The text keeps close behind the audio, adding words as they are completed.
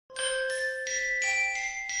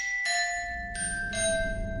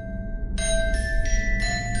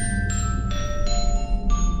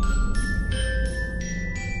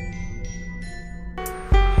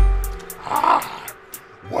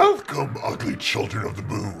children of the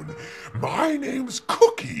moon. My name's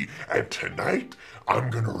Cookie, and tonight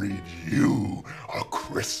I'm gonna read you a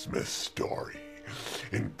Christmas story.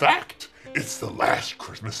 In fact, it's the last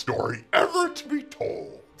Christmas story ever to be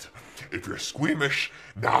told. If you're squeamish,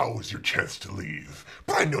 now is your chance to leave.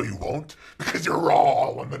 But I know you won't, because you're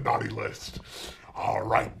all on the naughty list. All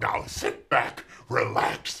right, now sit back,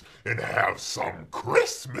 relax, and have some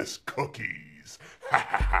Christmas cookies. Ha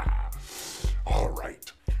ha ha. All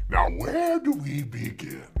right, now where do we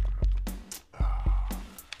begin?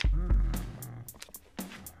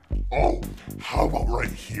 Oh, how about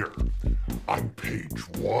right here, on page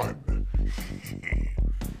 1.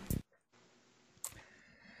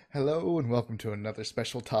 Hello and welcome to another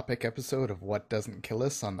special topic episode of What Doesn't Kill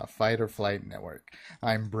Us on the Fight or Flight Network.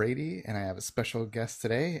 I'm Brady and I have a special guest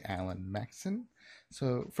today, Alan Maxson.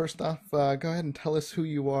 So first off, go ahead and tell us who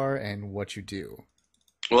you are and what you do.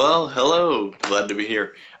 Well, hello. Glad to be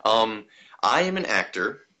here. I am an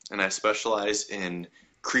actor and I specialize in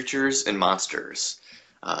creatures and monsters,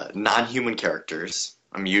 non-human characters.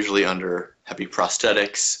 I'm usually under heavy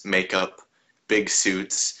prosthetics, makeup, big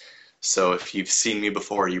suits. So if you've seen me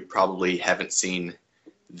before, you probably haven't seen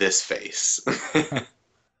this face.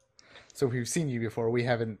 So if we've seen you before, we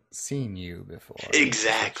haven't seen you before.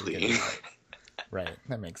 Exactly. Right,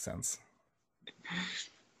 that makes sense.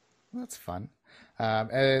 Well, that's fun.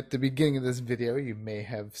 At the beginning of this video, you may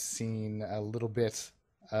have seen a little bit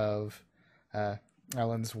of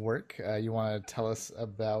Alan's work. You want to tell us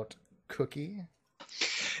about Cookie?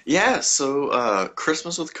 Yeah, so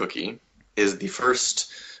Christmas with Cookie is the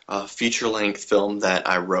first feature-length film that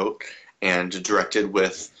I wrote and directed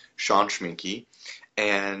with Sean Schminke,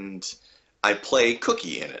 and I play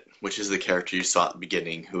Cookie in it, which is the character you saw at the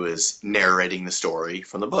beginning who is narrating the story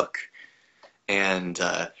from the book. And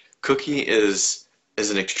Cookie is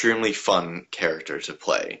an extremely fun character to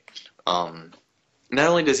play. Not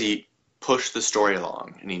only does he push the story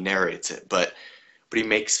along and he narrates it, but he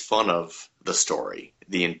makes fun of the story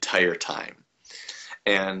the entire time.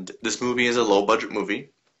 And this movie is a low-budget movie.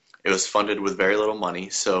 It was funded with very little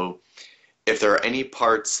money, so if there are any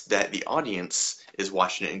parts that the audience is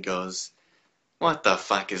watching it and goes, "What the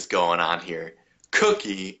fuck is going on here?"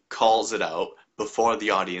 Cookie calls it out before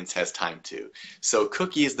the audience has time to. So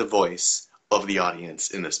Cookie is the voice of the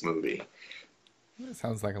audience in this movie. That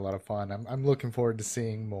sounds like a lot of fun. I'm looking forward to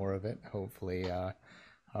seeing more of it. Hopefully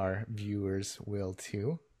our viewers will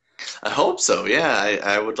too. I hope so, yeah.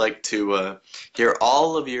 I would like to hear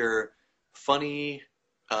all of your funny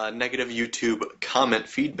negative YouTube comment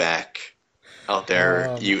feedback out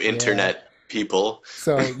there, you internet people.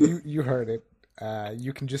 So you heard it.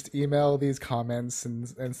 You can just email these comments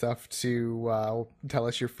and stuff to tell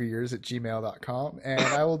us your fears at gmail.com, and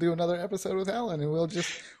I will do another episode with Alan, and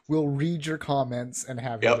we'll read your comments and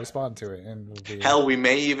have him respond to it. And hell, we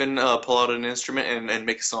may even pull out an instrument and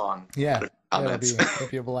make a song. Yeah, that'll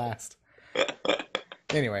be a blast.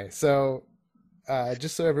 Anyway, so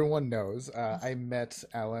just so everyone knows, I met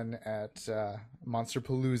Alan at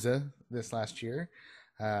Monsterpalooza this last year.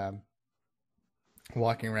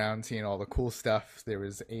 Walking around, seeing all the cool stuff. There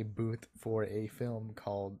was a booth for a film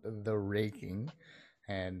called The Raking,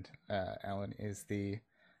 and Alan is the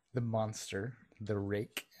monster, the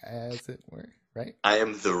rake, as it were, right? I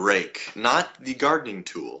am the rake, not the gardening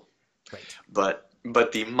tool, right?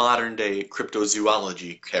 But the modern day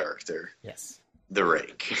cryptozoology character. Yes, the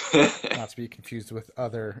rake. Not to be confused with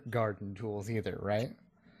other garden tools either, right?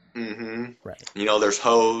 Mm-hmm. Right. You know, there's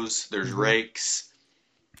hoes, there's rakes.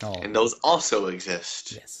 Oh. And those also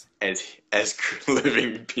exist as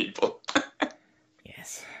living people.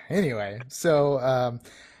 Yes. Anyway, so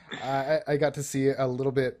I got to see a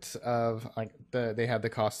little bit of they had the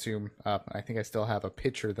costume up. I think I still have a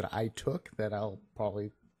picture that I took that I'll probably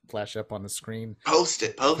flash up on the screen. Post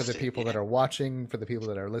it for the people that are watching, for the people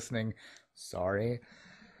that are listening. Sorry.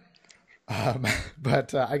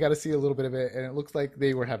 But I got to see a little bit of it, and it looks like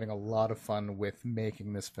they were having a lot of fun with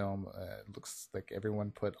making this film. It looks like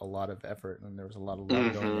everyone put a lot of effort, and there was a lot of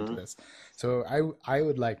love going into this. So I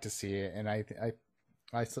would like to see it, and I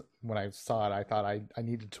when I saw it, I thought I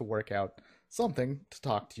needed to work out something to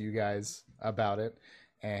talk to you guys about it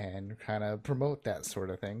and kind of promote that sort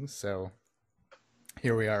of thing. So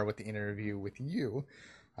here we are with the interview with you.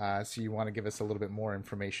 So you want to give us a little bit more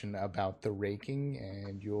information about The Raking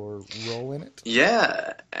and your role in it?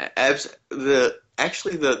 Yeah,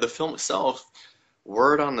 actually the film itself,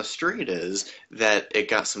 word on the street is that it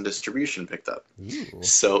got some distribution picked up. Ooh.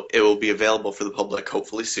 So it will be available for the public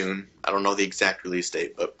hopefully soon. I don't know the exact release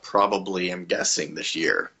date, but probably I'm guessing this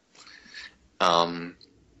year. But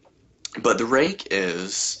The Rake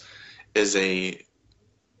is a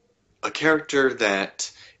a character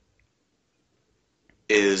that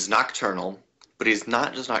is nocturnal, but he's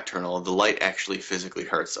not just nocturnal. The light actually physically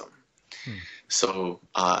hurts him. Hmm. So,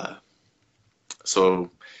 so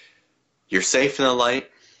you're safe in the light.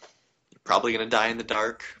 You're probably gonna die in the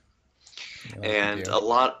dark. Like you And do. a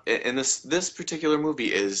lot in this particular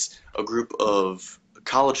movie is a group of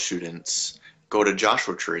college students go to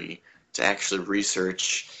Joshua Tree to actually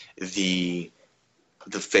research the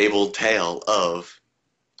fabled tale of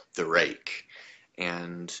the rake.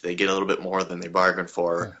 And they get a little bit more than they bargained Huh.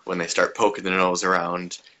 for when they start poking their nose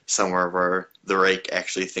around somewhere where the rake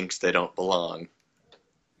actually thinks they don't belong.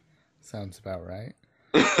 Sounds about right.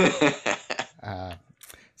 Uh,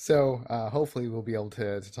 hopefully we'll be able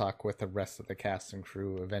to talk with the rest of the cast and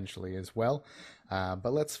crew eventually as well.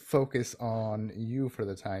 But let's focus on you for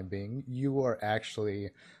the time being. You are actually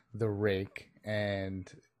the rake,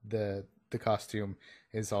 and the costume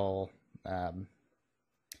is all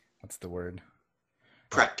what's the word?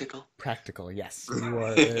 Practical. Practical. Yes, you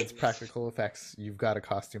are. It's practical effects. You've got a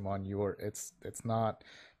costume on. It's not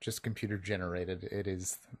just computer generated. It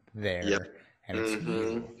is there, Yep. and it's Mm-hmm.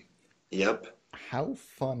 you. Yep. How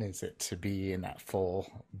fun is it to be in that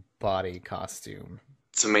full body costume?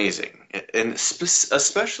 It's amazing. And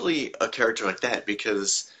especially a character like that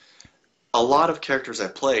because a lot of characters I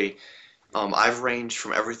play, I've ranged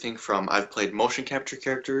from everything from I've played motion capture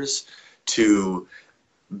characters to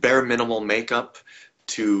bare minimal makeup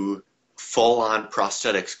to full on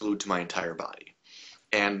prosthetics glued to my entire body.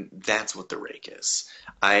 And that's what the rake is.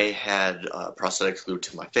 I had prosthetics glued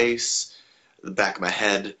to my face, the back of my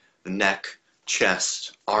head, the neck,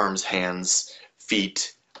 chest, arms, hands,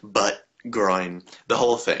 feet, butt, groin, the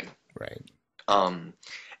whole thing. Right. Um,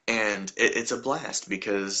 and it's a blast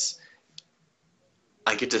because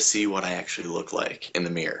I get to see what I actually look like in the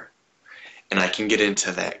mirror, and I can get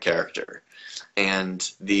into that character. And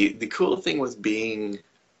the cool thing with being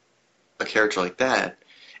a character like that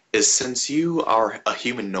is since you are a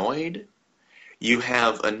humanoid, you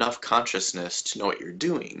have enough consciousness to know what you're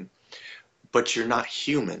doing, but you're not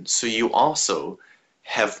human. So you also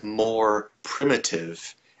have more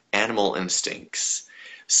primitive animal instincts.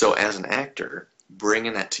 So as an actor,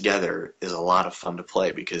 bringing that together is a lot of fun to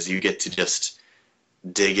play because you get to just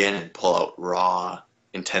dig in and pull out raw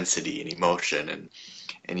intensity and emotion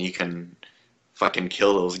and you can fucking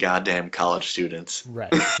kill those goddamn college students.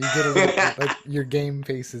 Right. You get a little like your game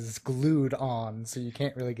face is glued on, so you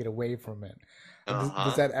can't really get away from it. And does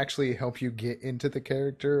Uh-huh. that actually help you get into the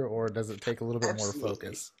character, or does it take a little bit more Absolutely.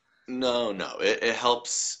 focus? No. It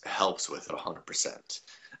helps with it 100%.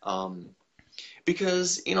 Um,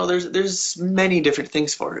 because there's many different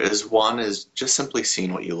things for it. Is one is just simply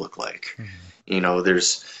seeing what you look like. Mhm.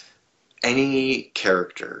 There's any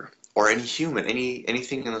character or any human,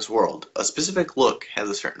 anything in this world. A specific look has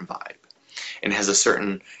a certain vibe and has a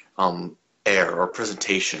certain air or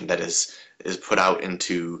presentation that is put out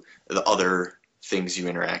into the other things you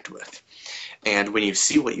interact with. And when you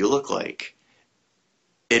see what you look like,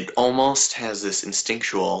 it almost has this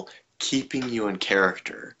instinctual keeping you in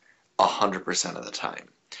character 100% of the time.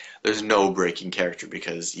 There's no breaking character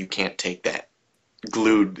because you can't take that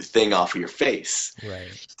glued thing off of your face.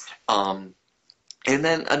 Right. Um, and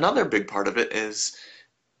then another big part of it is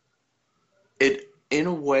it, in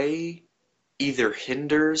a way, either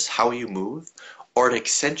hinders how you move or it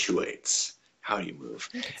accentuates how you move.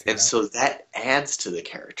 I can see And that. so that adds to the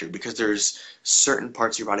character because there's certain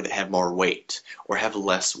parts of your body that have more weight or have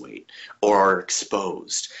less weight or are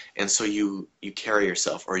exposed. And so you carry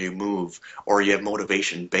yourself or you move or you have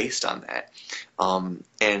motivation based on that.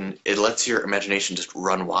 And it lets your imagination just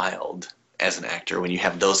run wild as an actor when you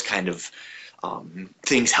have those kind of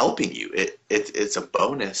things helping you. It's a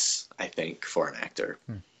bonus, I think, for an actor.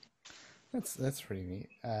 Hmm. That's pretty neat.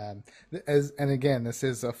 And again, this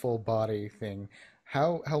is a full body thing.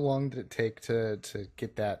 How long did it take to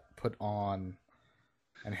get that put on,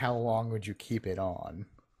 and how long would you keep it on?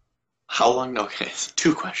 How long? Okay, so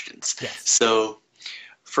two questions. Yes. So,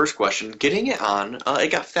 first question, getting it on, it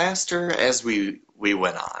got faster as we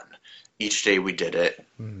went on. Each day we did it,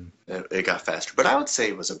 Hmm. it got faster. But I would say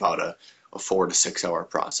it was about a 4 to 6 hour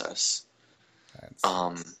process. That's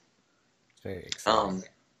Um, very exciting. um,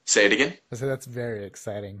 say it again. So that's very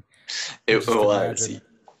exciting. You It just was. imagine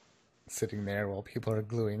sitting there while people are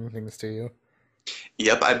gluing things to you.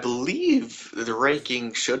 Yep, I believe the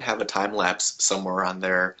ranking should have a time lapse somewhere on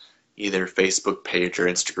their either Facebook page or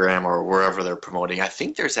Instagram or wherever they're promoting. I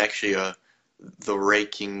think there's actually a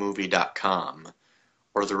therakingmovie.com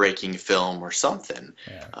or the Raking Film or something.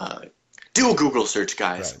 Yeah. Do a Google search,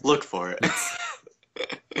 guys. Right. Look for it.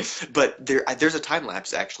 But there's a time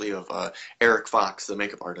lapse actually of Eric Fox, the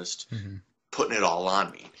makeup artist, Hmm. putting it all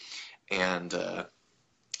on me, and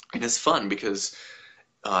it's fun because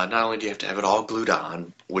not only do you have to have it all glued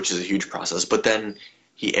on, which is a huge process, but then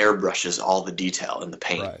he airbrushes all the detail in the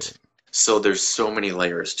Right. paint. So there's so many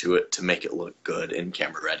layers to it to make it look good and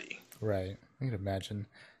camera ready. Right. I can imagine.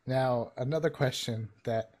 Now, another question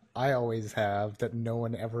that I always have that no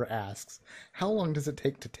one ever asks: how long does it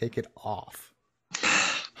take to take it off?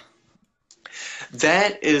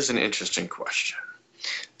 That is an interesting question.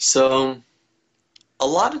 So a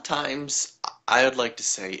lot of times, I would like to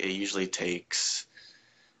say it usually takes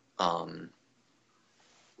um,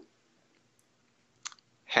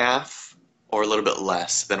 half or a little bit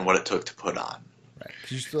less than what it took to put on. Right.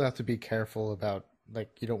 Because you still have to be careful about, like,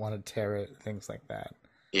 you don't want to tear it, things like that.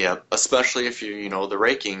 Yeah, especially if the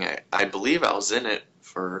raking. I believe I was in it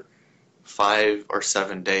for 5 or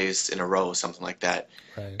 7 days in a row, something like that,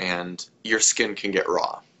 Right. and your skin can get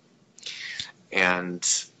raw. And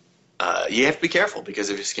you have to be careful because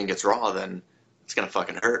if your skin gets raw, then it's gonna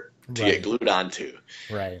fucking hurt to get Right. glued onto.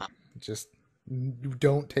 Right. Just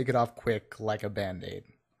don't take it off quick like a band-aid.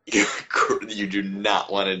 You, you do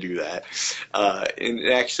not want to do that. And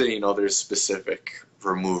actually, there's specific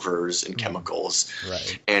removers and Mm. chemicals,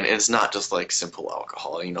 Right. and it's not just like simple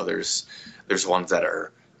alcohol. There's ones that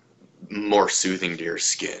are more soothing to your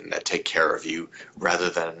skin that take care of you rather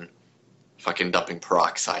than fucking dumping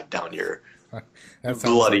peroxide down your That sounds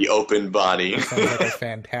bloody like open body. that sounds like a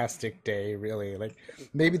fantastic day, really. Like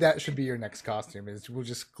maybe that should be your next costume is we'll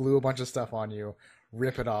just glue a bunch of stuff on you,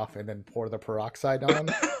 rip it off, and then pour the peroxide on,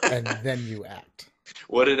 and then you act.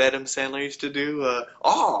 What did Adam Sandler used to do?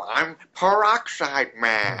 Oh, I'm peroxide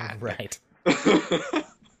man. Right.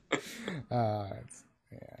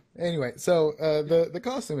 Yeah. Anyway, so the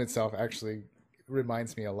costume itself actually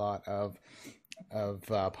reminds me a lot of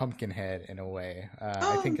Pumpkinhead in a way.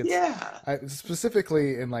 I Oh think it's yeah,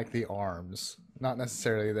 specifically in like the arms, not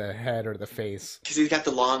necessarily the head or the face. because he's got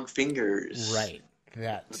the long fingers. Right,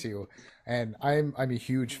 that too. And I'm a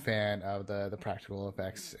huge fan of the practical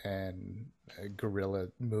effects and guerrilla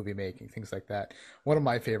movie making, things like that. One of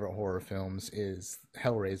my favorite horror films is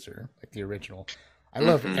Hellraiser, like the original. I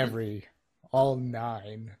love Hmm. all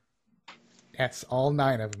nine. Yes, all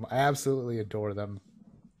nine of them. I absolutely adore them.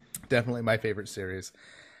 Definitely my favorite series.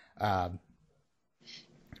 Um,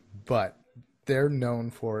 but they're known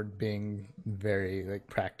for being very like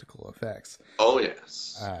practical effects. Oh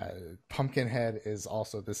yes. Pumpkinhead is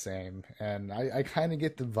also the same, and I kind of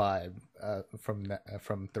get the vibe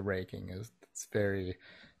from the raking. It's very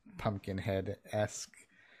Pumpkinhead esque,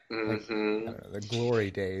 like I Hmm. don't know, the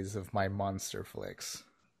glory days of my monster flicks.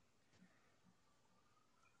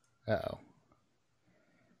 Oh,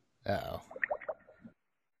 oh.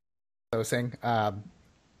 I was saying,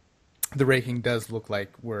 the raking does look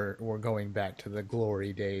like we're going back to the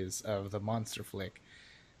glory days of the monster flick,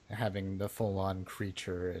 having the full on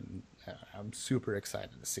creature, and I'm super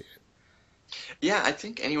excited to see it. Yeah, I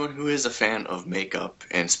think anyone who is a fan of makeup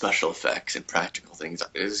and special effects and practical things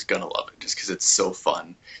is gonna love it just because it's so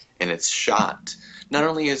fun and it's shot. Not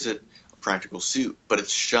only is it a practical suit, but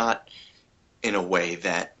it's shot in a way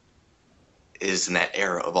that is in that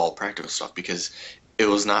era of all practical stuff because it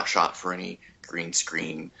was not shot for any green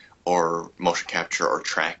screen or motion capture or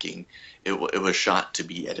tracking. It was shot to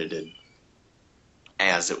be edited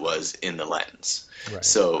as it was in the lens. Right,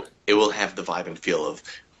 So it will have the vibe and feel of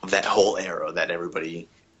that whole era that everybody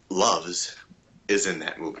loves is in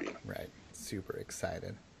that movie. right. Super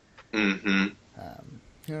excited. Hmm.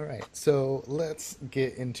 All right, so let's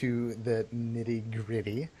get into the nitty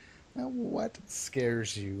gritty. Now, what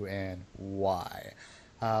scares you and why?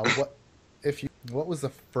 What was the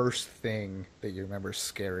first thing that you remember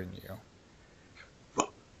scaring you?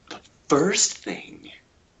 Well, the first thing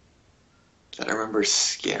that I remember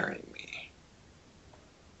scaring me.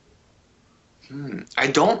 I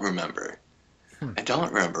don't remember. Hmm. I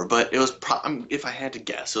don't remember, but it was if I had to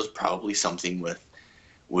guess, it was probably something with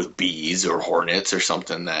bees or hornets or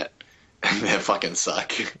something that that fucking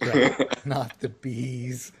suck. Right, not the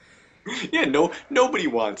bees. Yeah, no, nobody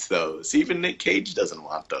wants those. Even Nick Cage doesn't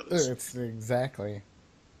want those. It's exactly.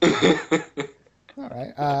 All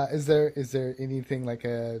right. Is there anything like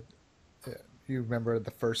you remember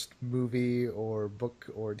the first movie or book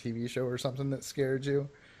or TV show or something that scared you?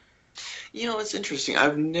 It's interesting.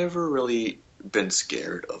 I've never really been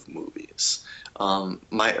scared of movies.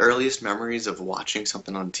 My earliest memories of watching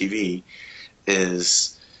something on TV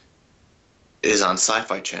is is on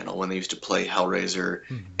Sci-Fi Channel when they used to play Hellraiser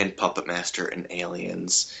Mhm. and Puppet Master and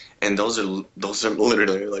Aliens, and those are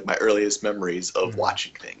literally like my earliest memories of Mhm.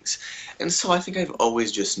 watching things. And so I think I've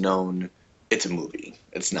always just known it's a movie.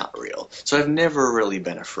 It's not real. So I've never really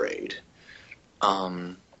been afraid.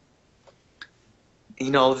 Um,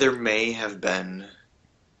 there may have been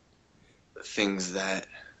things that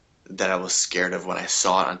I was scared of when I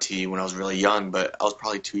saw it on TV when I was really young, but I was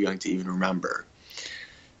probably too young to even remember.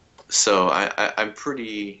 So I'm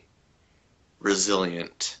pretty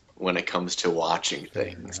resilient when it comes to watching Fair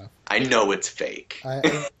things. enough. I know it's fake.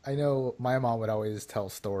 I know my mom would always tell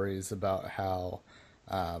stories about how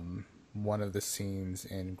one of the scenes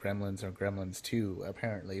in Gremlins or Gremlins 2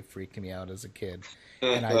 apparently freaked me out as a kid.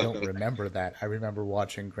 And I don't remember that. I remember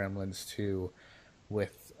watching Gremlins 2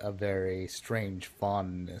 with a very strange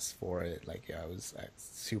fondness for it. Like I was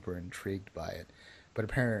super intrigued by it. But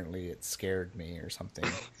apparently it scared me or something.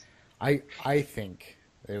 I think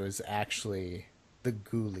it was actually the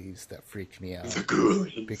Ghoulies that freaked me out The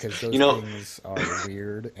Ghoulies. because You those know, things are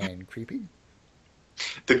weird and creepy.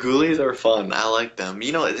 the Ghoulies are fun. I like them.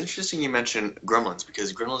 It's interesting you mentioned Gremlins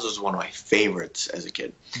because Gremlins was one of my favorites as a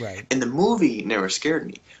kid. Right. And the movie never scared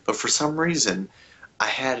me. But for some reason, I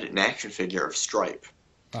had an action figure of Stripe.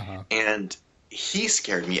 Uh-huh. And he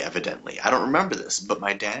scared me, evidently. I don't remember this, but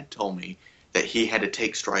my dad told me that he had to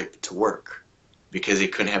take Stripe to work because he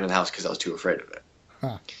couldn't have it in the house because I was too afraid of it.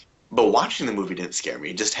 Huh. But watching the movie didn't scare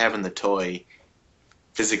me. Just having the toy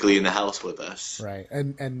physically in the house with us. Right.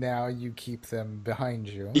 And now you keep them behind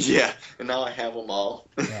you. Yeah, and now I have them all.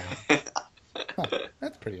 Yeah. Huh.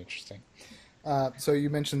 That's pretty interesting. So you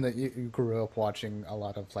mentioned that you grew up watching a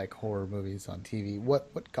lot of like horror movies on TV.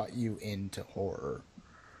 What got you into horror?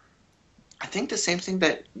 I think the same thing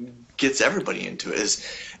that gets everybody into it is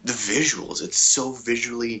the visuals. It's so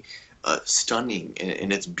visually stunning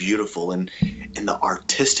and it's beautiful and the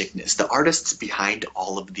artisticness. The artists behind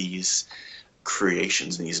all of these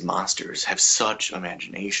creations and these monsters have such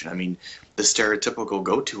imagination. I mean, the stereotypical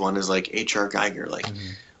go-to one is like H.R. Geiger. Like, Hmm.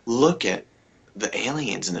 look at the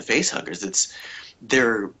aliens and the facehuggers.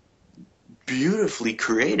 They're beautifully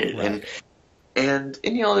created Right. and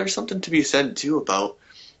there's something to be said too about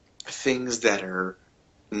things that are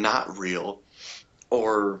not real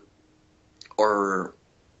or or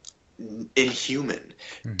inhuman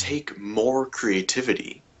Hmm. take more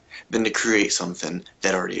creativity than to create something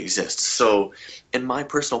that already exists. So, in my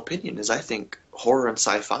personal opinion, is I think horror and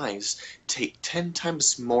sci-fi's take 10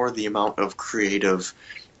 times more the amount of creative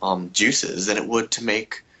juices than it would to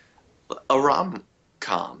make a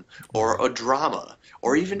rom-com or Right. a drama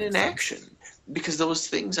or That even an makes sense. action because those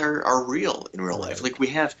things are real in real life. Right. Like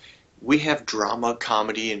we have drama,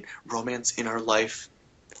 comedy, and romance in our life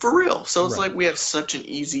for real. So it's like Right. we have such an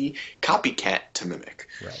easy copycat to mimic.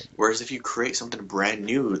 Right. Whereas if you create something brand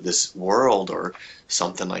new, this world or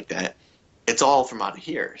something like that, it's all from out of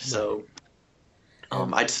here. Right. So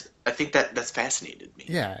And I think that's fascinated me.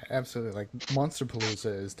 yeah, absolutely. Like Monster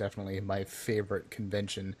Palooza is definitely my favorite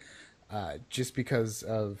convention, just because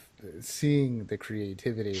of seeing the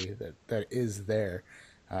creativity that is there.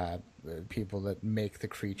 The people that make the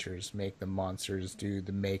creatures, make the monsters, do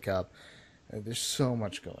the makeup. There's so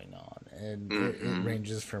much going on, and it Hmm.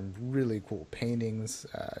 ranges from really cool paintings,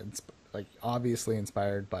 like obviously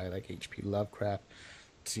inspired by like H.P. Lovecraft,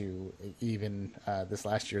 to even this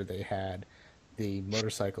last year they had the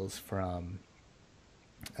motorcycles from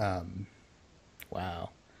um, wow,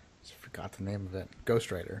 just forgot the name of it,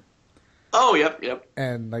 Ghost Rider. Oh, yep, yep.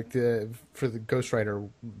 And like the for the Ghost Rider,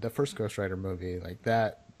 the first Ghost Rider movie, like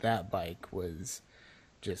that bike was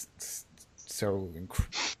just so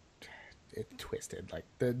it twisted. Like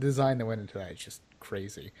the design that went into that is just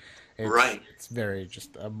crazy. Right. It's very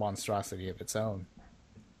just a monstrosity of its own.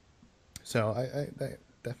 So I that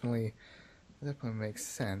definitely makes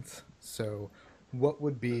sense. So what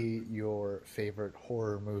would be your favorite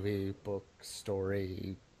horror movie, book,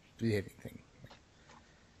 story, anything?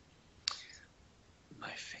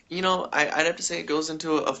 I'd have to say it goes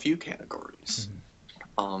into a few categories.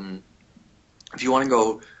 Mhm. Um, if you want to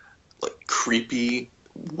go like creepy,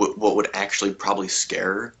 what would actually probably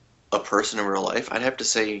scare a person in real life, I'd have to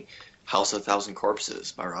say House of a Thousand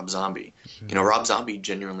Corpses by Rob Zombie. Mhm. Rob Zombie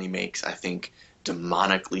genuinely makes, I think,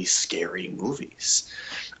 demonically scary movies.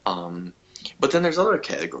 Um, but then there's other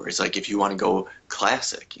categories, like if you want to go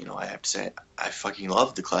classic, I have to say I fucking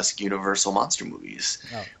love the classic Universal monster movies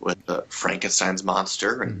Oh. with the Frankenstein's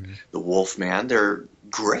monster and Mhm. the Wolfman. They're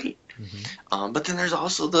great. Mhm. But then there's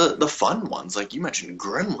also the fun ones, like you mentioned,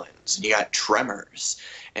 Gremlins, and you got Tremors,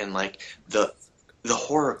 and like the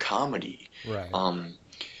horror comedy. Right. Um,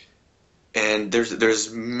 And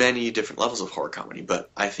there's many different levels of horror comedy, but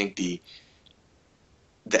I think the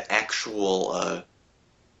actual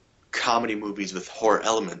comedy movies with horror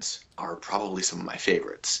elements are probably some of my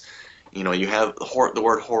favorites. You know, you have the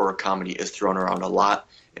word horror comedy is thrown around a lot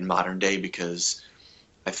in modern day because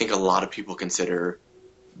I think a lot of people consider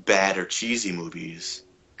bad or cheesy movies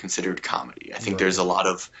considered comedy. I think Right. there's a lot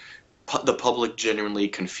of the public genuinely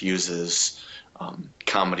confuses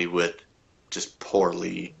comedy with just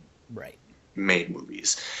poorly Right. made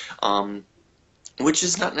movies, um, which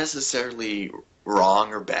is not necessarily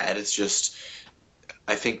wrong or bad. It's just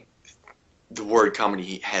I think the word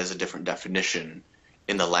comedy has a different definition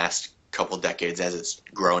in the last couple decades as it's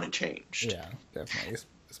grown and changed. Yeah, definitely.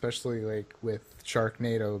 Especially like with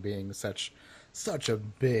Sharknado being such a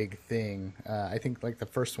big thing. I think like the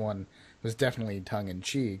first one was definitely tongue in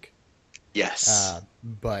cheek, Yes.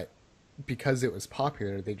 but because it was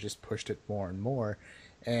popular, they just pushed it more and more.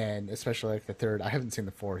 And especially like the third, I haven't seen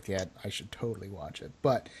the fourth yet. I should totally watch it.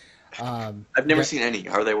 But I've never that, seen any.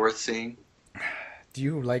 Are they worth seeing? do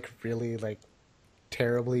you like really like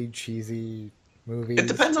terribly cheesy It movies?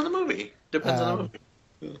 depends on the movie. Depends on the Um,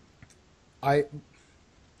 movie. I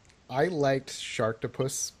I liked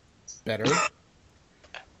Sharktopus better.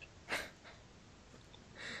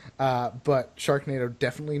 But Sharknado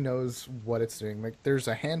definitely knows what it's doing. Like, there's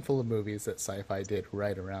a handful of movies that sci-fi did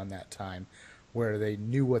right around that time where they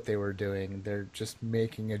knew what they were doing. They're just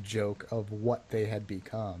making a joke of what they had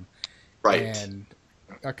become. Right. And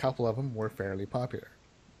a couple of them were fairly popular.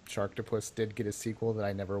 Sharktopus did get a sequel that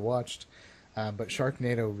I never watched, but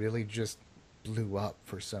Sharknado really just blew up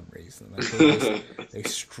for some reason. Like they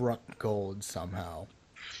struck gold somehow,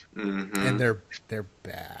 and Hmm. they're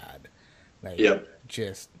bad. Like Yep.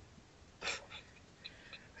 just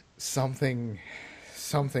something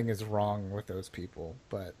something is wrong with those people.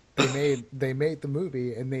 But they made the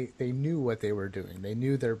movie, and they knew what they were doing. They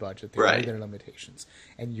knew their budget. They knew Right. their limitations,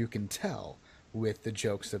 and you can tell with the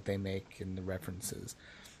jokes that they make and the references.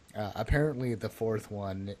 Apparently, the fourth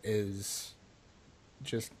one is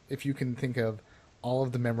just if you can think of all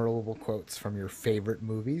of the memorable quotes from your favorite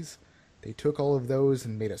movies, they took all of those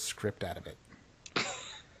and made a script out of it.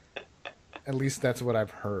 At least that's what I've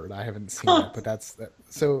heard. I haven't seen Huh. it, but that's that.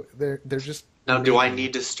 So they're just Now, do I making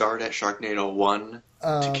need to start at Sharknado 1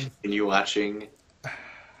 to um continue watching?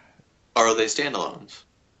 Or are they standalones?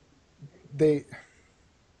 they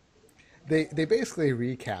they basically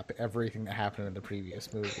recap everything that happened in the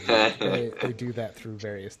previous movie. Like they do that through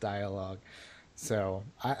various dialogue. So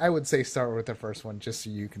I would say start with the first one just so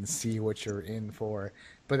you can see what you're in for.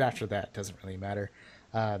 But after that, it doesn't really matter.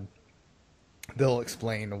 Um, they'll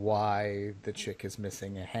explain why the chick is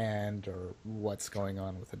missing a hand or what's going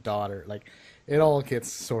on with the daughter. Like it all gets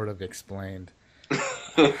sort of explained.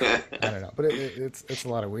 I don't know, but it's a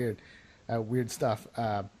lot of weird stuff.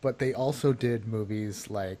 But they also did movies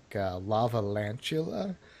like Lava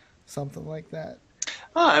Lantula, something like that.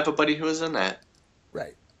 Oh, I have a buddy who was in that.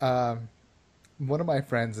 Right. One of my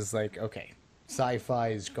friends is like, okay, sci-fi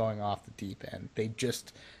is going off the deep end. They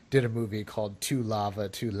just did a movie called Two Lava,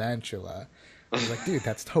 Two Lantula. I was like, dude,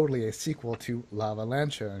 that's totally a sequel to Lava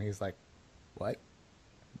Lantula. And he's like, what?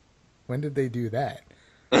 When did they do that?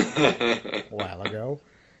 A while ago.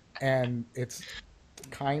 And it's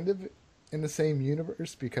kind of in the same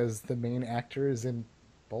universe because the main actor is in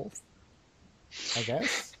both, I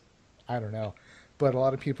guess. I don't know. But a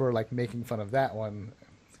lot of people are like making fun of that one.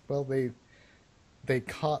 Well, they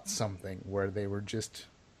caught something where they were just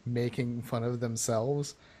making fun of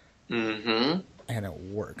themselves Hmm. and it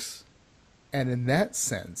works. And in that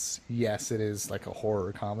sense, yes, it is like a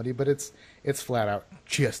horror comedy, but it's flat out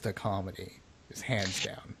just a comedy. It's hands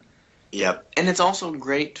down. Yep. And it's also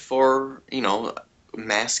great for,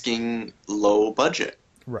 masking low budget.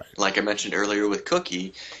 Right. Like I mentioned earlier with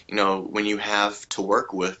Cookie, when you have to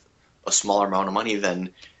work with a smaller amount of money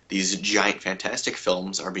than these giant fantastic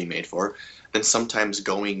films are being made for, then sometimes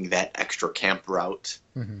going that extra camp route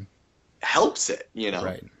Hmm. helps it.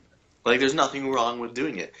 Right. Like there's nothing wrong with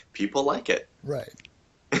doing it. People like it. Right.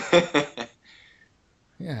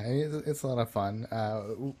 Yeah, I mean, it's a lot of fun.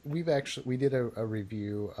 We did a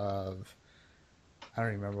review of I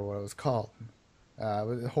don't even remember what it was called. It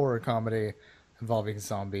was a horror comedy involving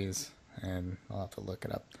zombies, and I'll have to look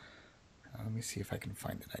it up. Let me see if I can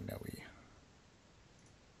find it. I know we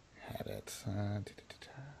had it.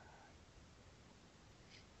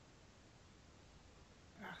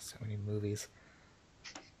 So many movies.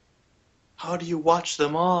 How do you watch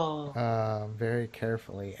them all? Very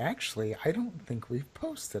carefully. Actually, I don't think we've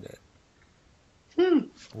posted it.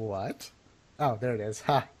 Hmm. What? Oh, there it is.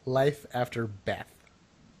 Ha! Life After Beth.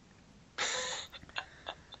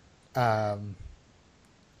 um,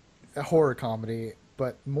 a horror comedy,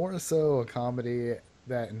 but more so a comedy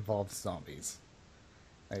that involves zombies.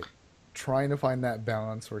 Like trying to find that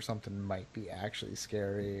balance where something might be actually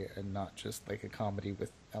scary and not just like a comedy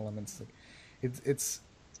with elements. Like,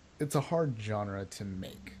 it's a hard genre to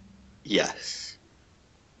make. Yes.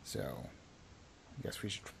 So I guess we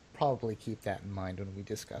should probably keep that in mind when we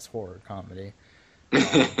discuss horror comedy.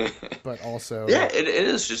 Um, but Yeah, also, it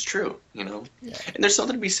is just true, yeah, And there's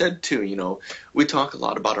something to be said too, We talk a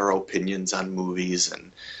lot about our opinions on movies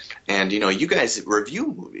and you guys review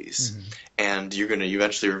movies hmm and you're gonna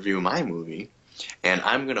eventually review my movie and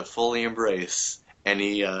I'm gonna fully embrace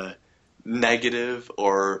any negative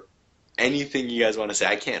or anything you guys want to say.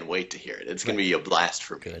 I can't wait to hear it. It's gonna right, be a blast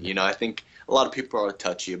for me. good, I think a lot of people are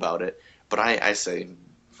touchy about it, but I say,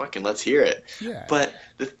 fucking let's hear it. yeah, But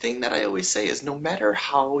the thing that I always say is no matter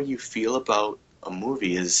how you feel about a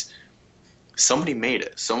movie is somebody made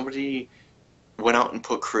it. Somebody went out and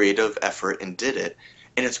put creative effort and did it.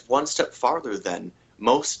 And it's one step farther than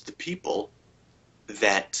most of the people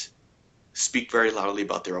that speak very loudly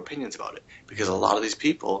about their opinions about it. Because a lot of these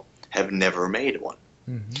people have never made one.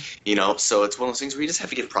 hmm So it's one of those things where you just have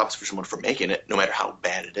to give props for someone for making it, no matter how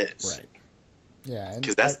bad it is. right, yeah, and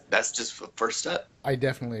Because that's just the first step. I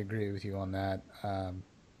definitely agree with you on that.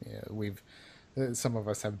 Yeah, some of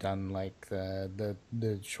us have done like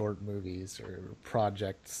the short movies or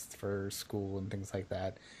projects for school and things like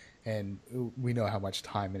that, and we know how much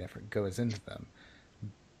time and effort goes into them,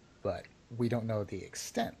 but we don't know the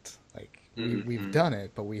extent. Like we've Hmm. done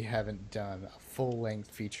it, but we haven't done a full length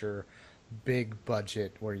feature, big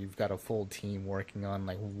budget where you've got a full team working on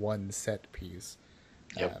like one set piece.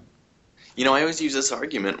 Yep. Um, I always use this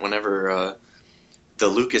argument whenever the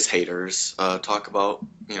Lucas haters talk about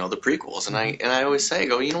the prequels, and mhm. I always say, I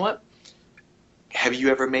go, you know what? Have you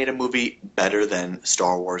ever made a movie better than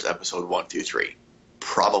Star Wars Episode 1 through 3?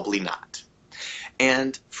 Probably not.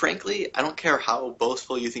 And frankly, I don't care how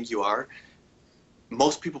boastful you think you are,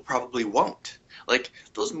 most people probably won't. Like,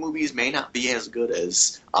 those movies may not be as good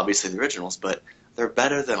as, obviously, the originals, but they're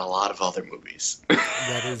better than a lot of other movies.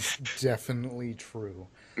 That is definitely true.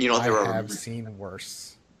 I There are have seen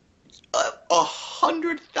worse. a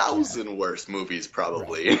Yeah, 100,000 worse movies, right.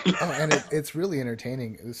 probably. Oh, and it's really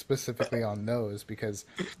entertaining, specifically on those because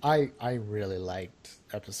I really liked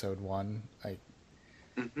episode one. Like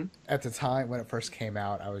Hmm. at the time when it first came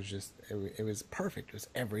out, I was just it was perfect. It was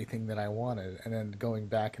everything that I wanted. And then going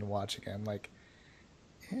back and watching it, I'm like,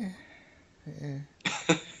 eh, eh.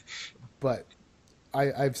 But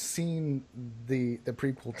I've seen the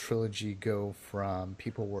prequel trilogy go from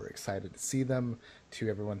people were excited to see them to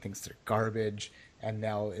everyone thinks they're garbage, and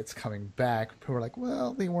now it's coming back. People are like,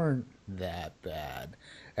 well, they weren't that bad.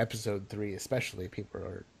 Episode three, especially, people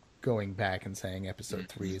are going back and saying episode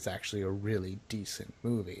three is actually a really decent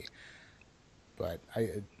movie. But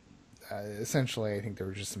essentially, I think there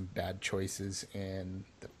were just some bad choices in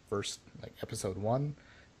the first, like episode one,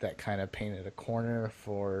 that kind of painted a corner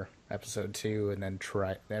for episode two, and then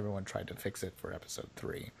everyone tried to fix it for episode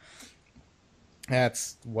three.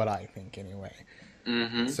 That's what I think, anyway.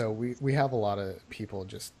 Hmm. So we have a lot of people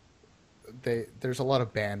just there's a lot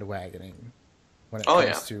of bandwagoning when it Oh,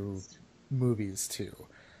 yeah. comes to movies too.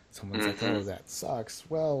 Someone's like, Hmm. "Oh, that sucks."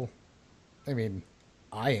 Well, I mean,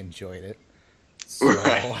 I enjoyed it,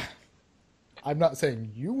 Right. so I'm not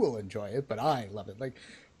saying you will enjoy it, but I love it. Like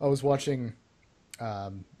I was watching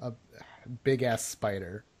a big ass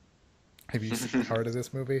spider. Have you heard of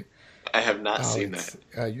this movie? I have not Oh, seen that.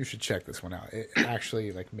 it's you should check this one out. It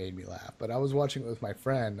actually like made me laugh. But I was watching it with my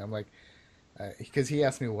friend. I'm like, because he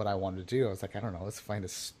asked me what I wanted to do. I was like, I don't know. Let's find a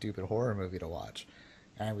stupid horror movie to watch,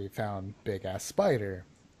 and we found Big Ass Spider,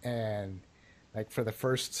 and like for the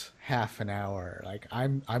first half an hour, like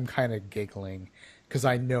I'm kind of giggling because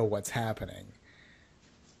I know what's happening.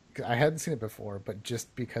 I hadn't seen it before, but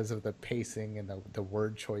just because of the pacing and the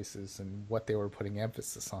word choices and what they were putting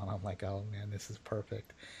emphasis on, I'm like, oh man, this is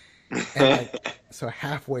perfect. And like, so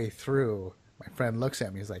halfway through, my friend looks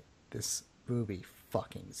at me. He's like, "This movie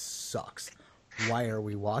fucking sucks. Why are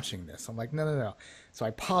we watching this?" I'm like, "No, no, no." So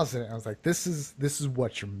I paused it and I was like, "This is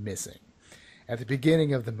what you're missing. At the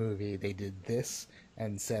beginning of the movie, they did this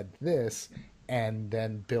and said this, and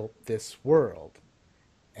then built this world."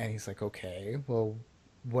 And he's like, "Okay, well,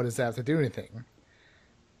 what does that have to do with anything?"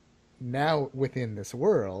 Now within this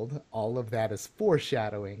world, all of that is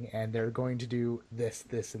foreshadowing, and they're going to do this,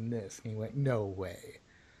 this, and this. And he went, "No way."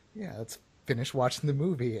 Yeah, let's finish watching the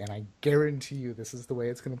movie, and I guarantee you this is the way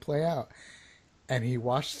it's going to play out. And he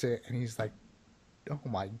watched it, and he's like, "Oh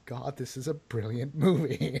my god, this is a brilliant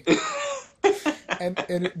movie." And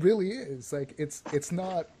it really is. Like it's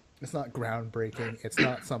not It's not groundbreaking. It's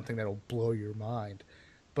not something that'll blow your mind,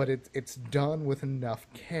 but it's done with enough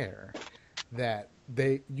care that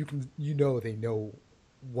they know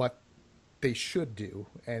what they should do,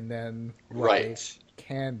 and then what they Right.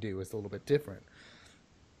 can do is a little bit different.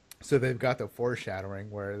 So they've got the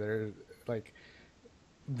foreshadowing where they're like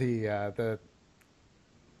the uh, the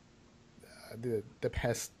the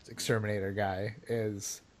pest exterminator guy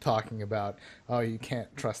is talking about, oh, you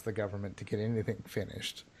can't trust the government to get anything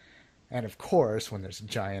finished. And of course, when there's a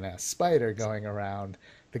giant ass spider going around,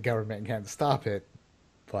 the government can't stop it,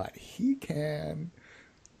 but he can.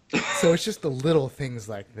 So it's just the little things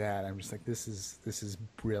like that. I'm just like, this is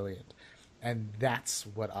brilliant, and that's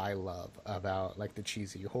what I love about like the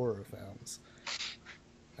cheesy horror films.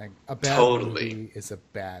 Like a bad Totally. movie is a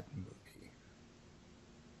bad movie,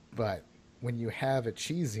 but when you have a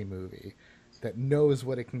cheesy movie that knows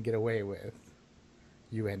what it can get away with,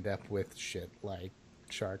 you end up with shit like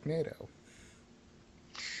Sharknado.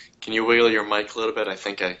 Can you wiggle your mic a little bit? I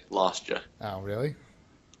think I lost you. Oh, really?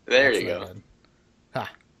 There That's you no go. good.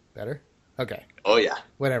 Ha, better? Okay, Oh yeah.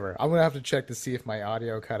 whatever. I'm gonna have to check to see if my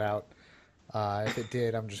audio cut out. If it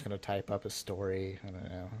did, I'm just gonna type up a story. I don't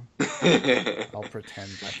know. I'll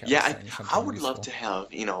pretend like I was Yeah, saying I something would love useful. to have,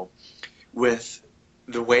 with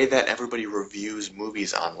the way that everybody reviews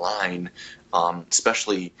movies online,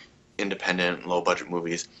 especially independent, low budget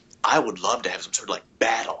movies, I would love to have some sort of like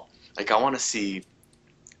battle. Like I want to see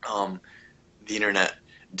um, the internet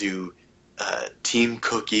do Team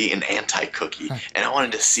Cookie and Anti Cookie, and I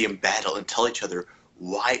wanted to see them battle and tell each other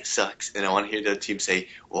why it sucks, and I want to hear the team say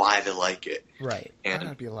why they like it. Right. And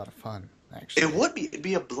That'd be a lot of fun, it actually. would be, it'd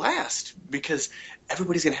be a blast because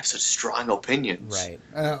everybody's gonna have such strong opinions. Right.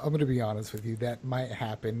 I'm going to be honest with you. That might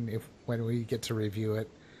happen if when we get to review it,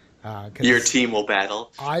 Your because team will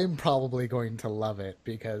battle. I'm probably going to love it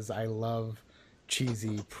because I love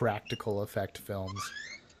cheesy practical effect films.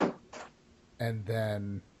 And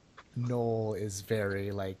then Noel is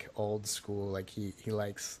very like old school. Like he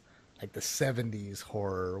likes like the '70s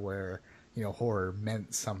horror where horror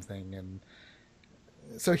meant something, and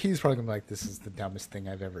so he's probably gonna be like, "This is the dumbest thing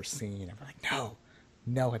I've ever seen." I'm like, "No,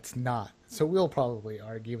 no, it's not." So we'll probably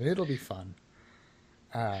argue, and it'll be fun.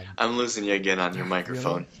 Um, I'm losing you again on your really?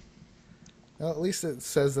 microphone. Well, at least it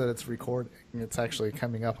says that it's recording. It's actually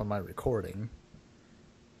coming up on my recording.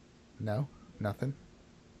 No, nothing.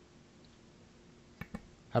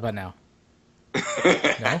 How about now?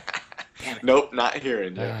 No. Damn it. Nope, not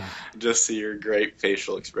hearing you. Ah, Just see your great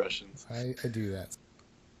facial expressions. I do that.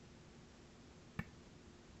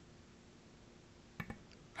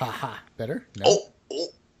 Ha ha. Better? No. Oh, oh.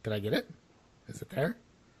 Did I get it? Is it there?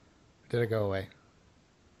 Did it go away?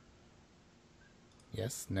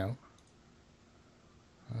 Yes. No.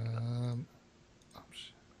 Oh,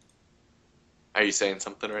 shit. Are you saying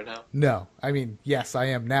something right now? No. I mean, yes, I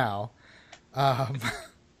am now. Um,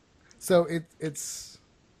 so it's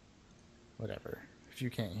whatever. If you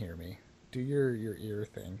can't hear me, do your ear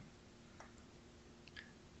thing.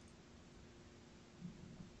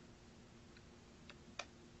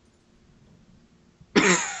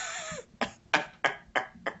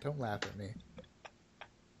 Don't laugh at me.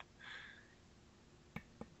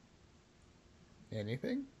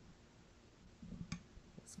 Anything?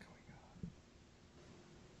 What's going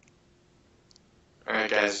Alright,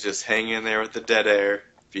 guys, just hang in there with the dead air.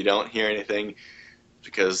 If you don't hear anything,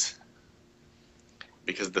 because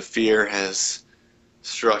the fear has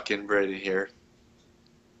struck in Brady here.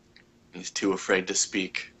 He's too afraid to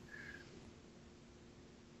speak.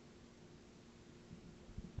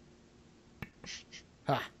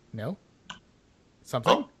 on? Ha. No.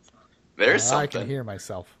 Something? Oh, there's I can something. hear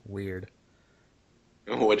myself. Weird.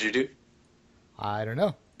 What'd you do? I don't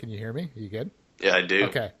know. Can you hear me? Are you good? Yeah, I do.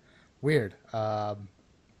 Okay. Weird.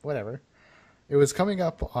 Whatever. It was coming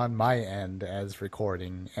up on my end as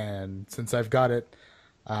recording, and since I've got it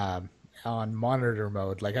um, on monitor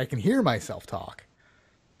mode, like I can hear myself talk.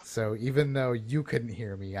 So even though you couldn't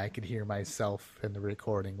hear me, I could hear myself, and the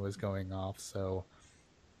recording was going off. So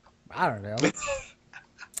I don't know.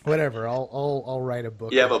 Whatever. I'll write a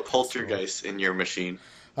book You have a about this. Or poltergeist in your machine.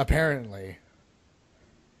 apparently.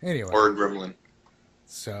 Or Anyway, a gremlin.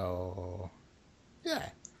 so yeah,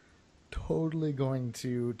 totally going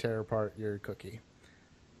to tear apart your cookie,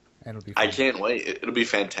 and it'll be I fun. can't wait. It'll be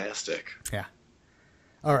fantastic. Yeah.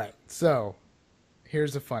 All right. So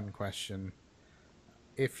here's a fun question: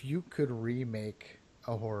 if you could remake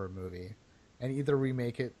a horror movie, and either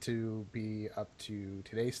remake it to be up to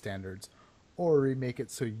today's standards, or remake it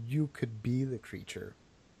so you could be the creature,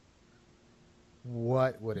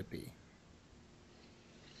 what would it be?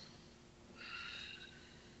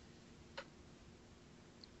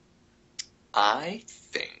 I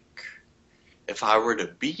think if I were to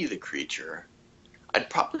be the creature, I'd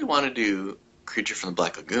probably want to do Creature from the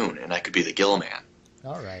Black Lagoon, and I could be the Gill Man.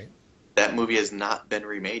 All right. That movie has not been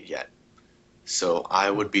remade yet, so I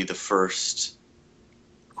would be the first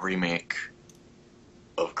remake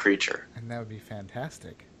of Creature. And that would be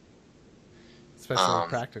fantastic. Especially with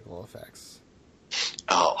practical effects.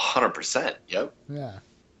 Oh, 100%, yep. Yeah.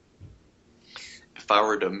 If I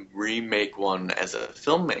were to remake one as a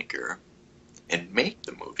filmmaker and make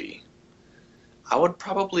the movie, I would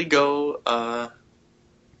probably go,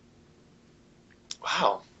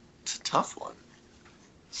 wow, it's a tough one.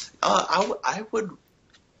 I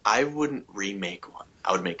wouldn't remake one.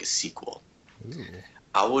 I would make a sequel. Ooh.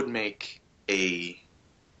 I would make a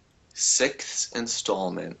 6th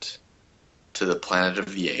installment to the Planet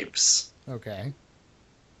of the Apes Okay.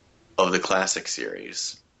 of the classic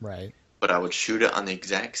series, Right. but I would shoot it on the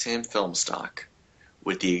exact same film stock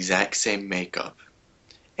with the exact same makeup,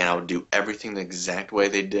 and I would do everything the exact way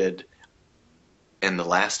they did in the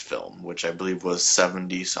last film, which I believe was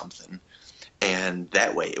 70-something, and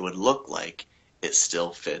that way it would look like it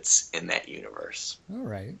still fits in that universe. All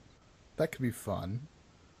right. That could be fun.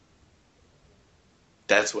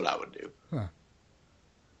 That's what I would do. Huh.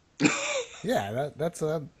 Yeah, that's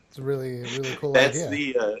a really cool That's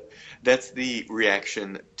idea. that's the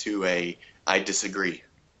reaction to a I disagree.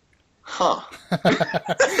 Huh.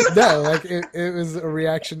 No, like it was a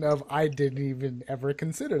reaction of I didn't even ever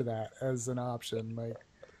consider that as an option. Like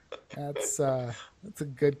that's a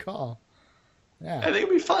good call. I Yeah, think it'd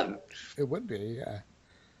be fun. it would be. Yeah,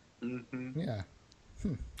 Hmm. yeah.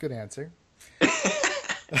 Good answer.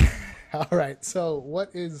 All right. So,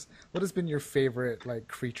 what has been your favorite like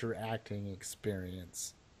creature acting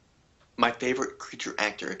experience? My favorite creature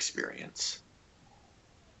actor experience.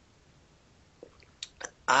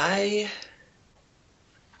 I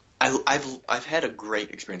I've had a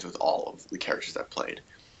great experience with all of the characters I've played.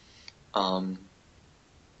 Um,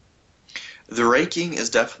 the Raking is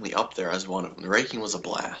definitely up there as one of them. The Raking was a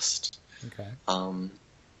blast. Okay.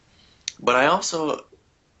 But I also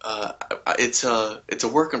it's a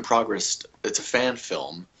work in progress. It's a fan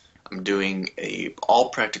film. I'm doing a all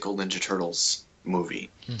practical Ninja Turtles movie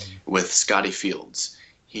with Scotty Fields.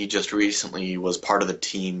 He just recently was part of the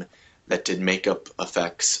team that did makeup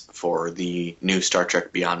effects for the new Star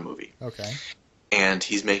Trek Beyond movie. Okay. And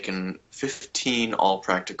he's making 15 all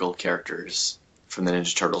practical characters from the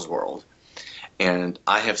Ninja Turtles world. And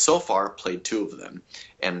I have so far played 2 of them,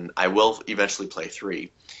 and I will eventually play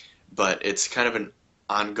 3. But it's kind of an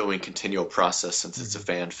ongoing, continual process since it's a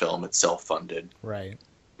fan film. It's self-funded. Right.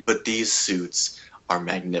 But these suits are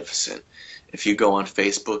magnificent. If you go on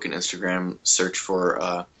Facebook and Instagram, search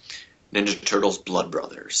for Ninja Turtles Blood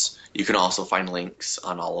Brothers. You can also find links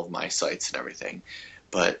on all of my sites and everything.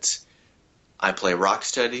 But I play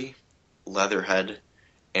Rocksteady, Leatherhead,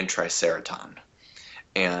 and Triceraton.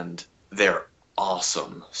 And they're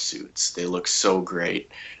awesome suits. They look so great.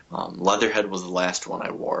 Leatherhead was the last one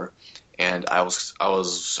I wore, and I was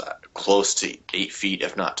close to 8 feet,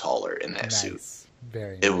 if not taller, in that suit.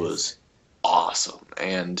 Very It nice. was awesome,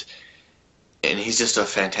 and he's just a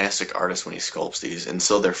fantastic artist when he sculpts these, and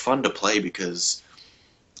so they're fun to play because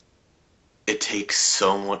it takes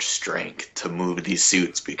so much strength to move these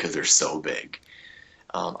suits because they're so big.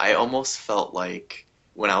 I almost felt like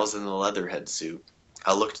when I was in the Leatherhead suit,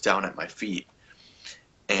 I looked down at my feet,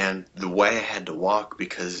 and the way I had to walk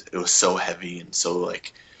because it was so heavy and so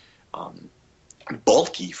like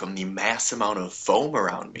bulky from the mass amount of foam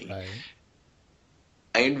around me. Right.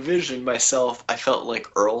 I envisioned myself, I felt like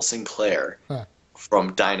Earl Sinclair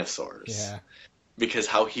from Dinosaurs. Yeah. Because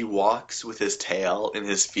how he walks with his tail and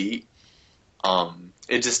his feet,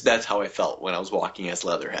 that's how I felt when I was walking as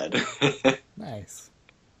Leatherhead. Nice.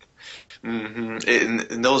 And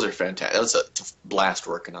those are fantastic. It's a blast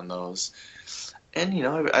working on those.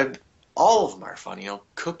 And, all of them are fun.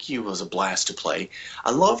 Cookie was a blast to play.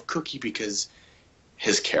 I love Cookie because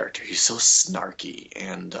his character, he's so snarky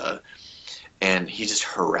and he just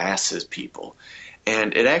harasses people.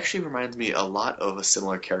 And it actually reminds me a lot of a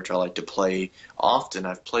similar character I like to play often.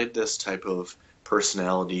 I've played this type of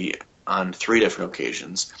personality on 3 different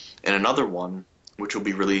occasions. And another one, which will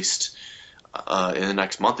be released in the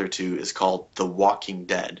next month or 2, is called The Walking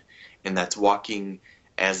Dead. And that's walking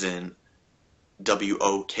as in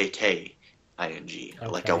WOKKING,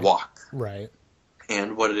 like a walk. Right.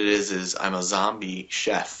 And what it is I'm a zombie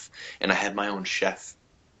chef, and I had my own chef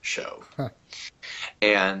show.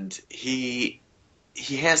 And he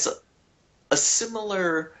has a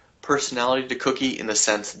similar personality to Cookie in the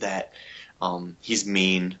sense that he's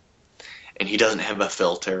mean and he doesn't have a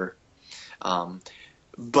filter.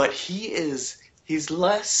 but he's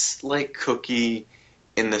less like Cookie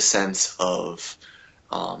in the sense of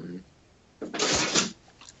um,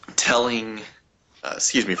 telling.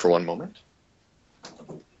 Excuse me for one moment.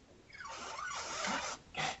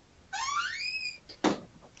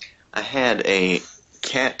 I had a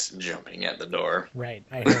cat jumping at the door. Right,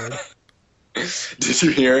 I heard. Did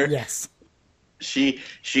you hear? Yes. She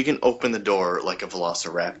can open the door like a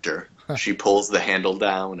velociraptor. She pulls the handle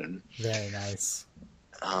down and Very nice.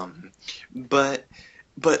 um but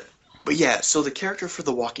but but yeah, so the character for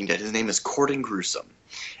The Walking Dead, his name is Corden Gruesome.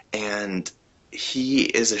 And he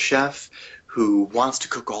is a chef who wants to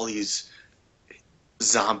cook all these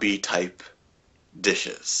zombie type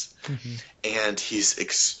dishes. Hmm. And he's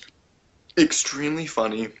extremely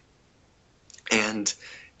funny, and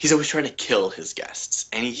he's always trying to kill his guests.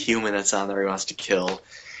 Any human that's on there he wants to kill.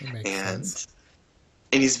 That makes and sense.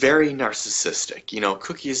 and he's very narcissistic. You know,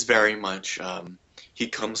 Cookie is very much he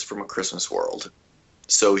comes from a Christmas world.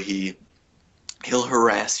 So he'll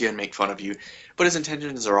harass you and make fun of you, but his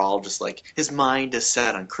intentions are all just like his mind is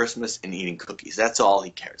set on Christmas and eating cookies. That's all he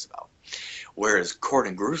cares about. Whereas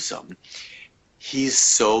Corden Gruesome, he's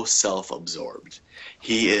so self-absorbed.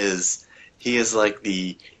 He is like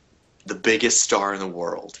the biggest star in the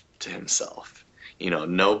world to himself. You know,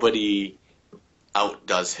 nobody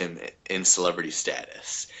outdoes him in celebrity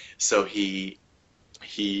status. So he's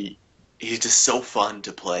just so fun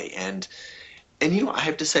to play. And you know, I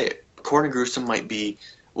have to say, Corden Gruesome might be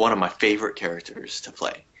one of my favorite characters to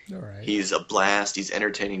play. All right. He's a blast. He's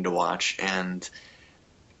entertaining to watch, and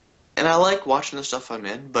I like watching the stuff I'm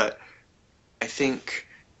in. But I think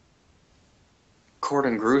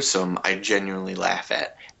Corden Gruesome, I genuinely laugh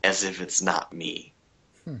at as if it's not me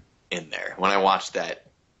in there. When I watch that,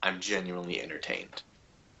 I'm genuinely entertained.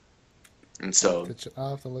 And so,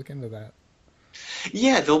 I'll have to look into that.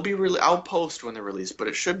 yeah, they'll be I'll post when they're released, but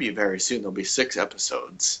it should be very soon. There'll be 6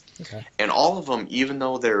 episodes. Okay. And all of them, even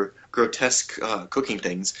though they're grotesque cooking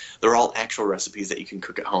things, they're all actual recipes that you can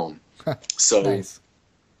cook at home. So Nice.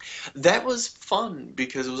 that was fun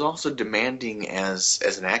because it was also demanding as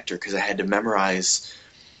an actor because I had to memorize,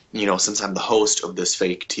 you know, since I'm the host of this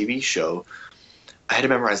fake TV show, I had to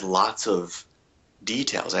memorize lots of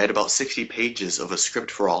details. I had about 60 pages of a script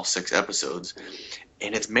for all 6 episodes.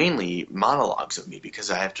 And it's mainly monologues of me because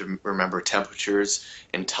I have to remember temperatures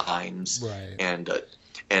and times Right.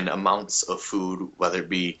 and amounts of food, whether it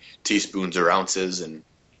be teaspoons or ounces, and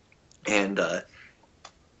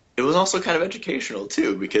it was also kind of educational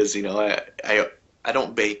too because you know I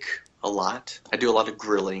don't bake a lot. I do a lot of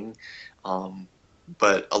grilling,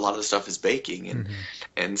 but a lot of the stuff is baking,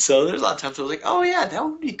 and so there's a lot of times I was like, oh yeah, that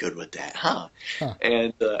would be good with that, huh?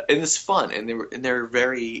 And it's fun, and they're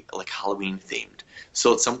very like Halloween themed.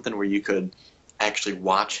 So it's something where you could actually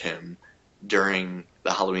watch him during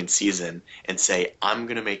the Halloween season and say, I'm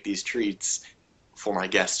going to make these treats for my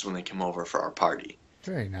guests when they come over for our party.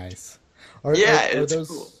 Very nice. Yeah, are it's those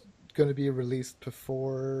cool. going to be released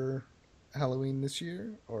before Halloween this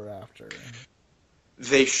year or after?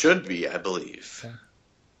 They should be, I believe. Okay.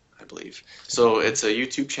 I believe. So it's a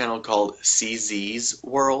YouTube channel called CZ's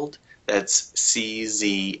World. That's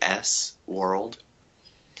CZS World.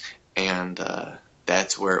 And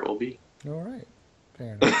that's where it will be. All right.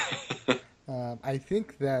 Fair enough. I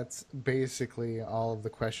think that's basically all of the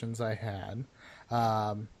questions I had.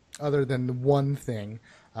 Other than one thing,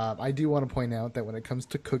 I do want to point out that when it comes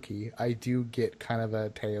to Cookie, I do get kind of a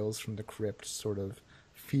Tales from the Crypt sort of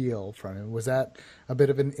feel from him. Was that a bit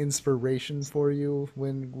of an inspiration for you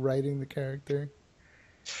when writing the character?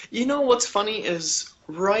 You know what's funny is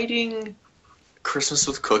writing Christmas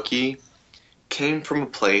with Cookie came from a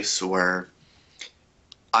place where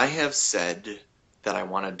I have said that I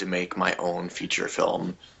wanted to make my own feature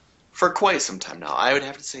film for quite some time now. I would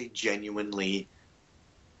have to say genuinely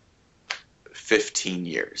 15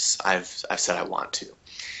 years. I've said I want to.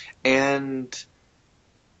 And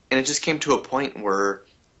it just came to a point where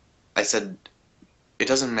I said it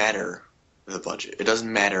doesn't matter the budget. It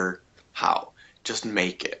doesn't matter how. Just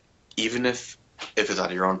make it. Even if it's out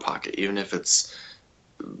of your own pocket, even if it's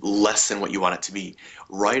less than what you want it to be,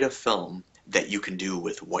 write a film that you can do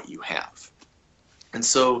with what you have. And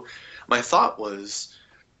so my thought was,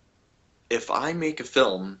 if I make a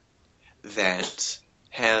film that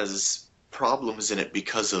has problems in it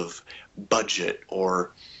because of budget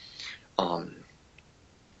or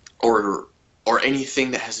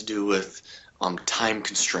anything that has to do with time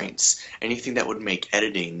constraints, anything that would make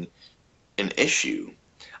editing an issue,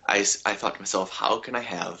 I thought to myself, how can I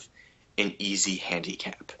have an easy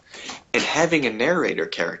handicap? And having a narrator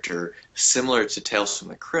character similar to Tales from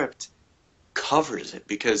the Crypt covers it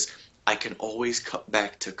because I can always cut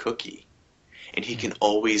back to Cookie, and he can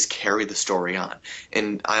always carry the story on.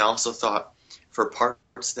 And I also thought for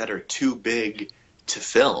parts that are too big to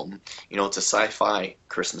film, it's a sci-fi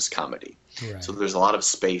Christmas comedy. So Right. there's a lot of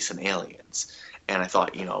space and aliens. And I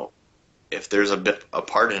thought, if there's a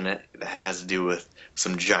part in it that has to do with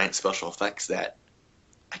some giant special effects that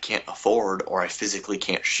I can't afford or I physically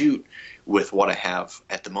can't shoot with what I have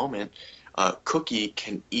at the moment, Cookie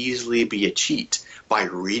can easily be a cheat by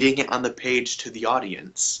reading it on the page to the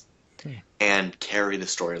audience Hmm. and carry the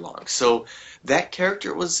story along. So that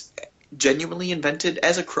character was genuinely invented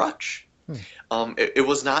as a crutch. Hmm. It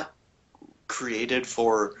was not created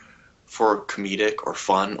for comedic or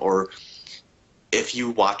fun, or if you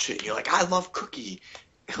watch it and you're like, I love Cookie.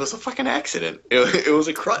 It was a fucking accident. It was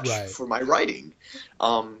a crutch Right. for my writing.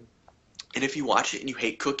 And if you watch it and you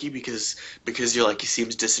hate Cookie because you're like, he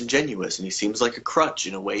seems disingenuous and he seems like a crutch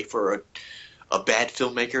in a way for a bad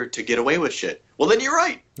filmmaker to get away with shit, well, then you're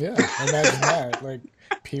right. Yeah, imagine that. Like,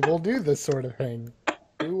 people do this sort of thing.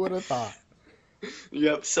 Who would have thought?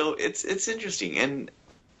 Yep. So it's interesting, and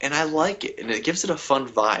I like it, and it gives it a fun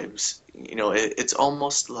vibes. It's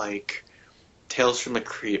almost like Tales from the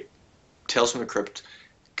Crypt,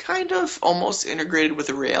 kind of almost integrated with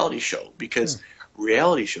a reality show, Hmm. because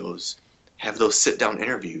reality shows have those sit down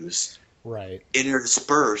interviews Right.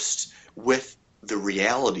 interspersed with the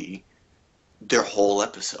reality their whole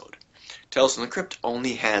episode. Tales from the Crypt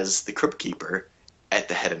only has the Crypt Keeper at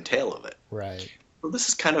the head and tail of it. Right. Well, this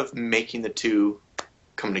is kind of making the two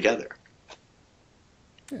come together.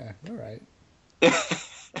 Yeah. All right.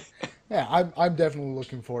 Yeah, I'm definitely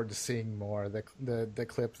looking forward to seeing more. The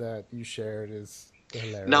clip that you shared is Now,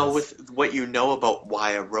 hilarious. with what you know about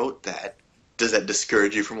why I wrote that, does that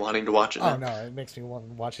discourage you from wanting to watch it Oh now? no, it makes me want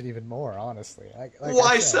to watch it even more, honestly. Like I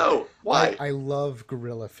Why said, so? Why? I love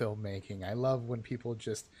guerrilla filmmaking. I love when people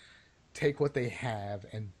just take what they have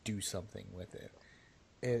and do something with it.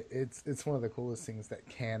 It's one of the coolest things that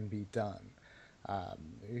can be done.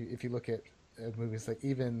 If you look at movies like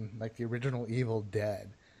even like the original Evil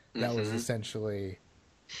Dead, that was Hmm. essentially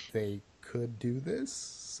they could do this,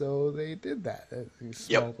 so they did that. These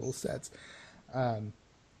small Yep. little sets.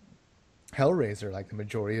 Hellraiser, like the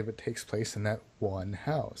majority of it takes place in that one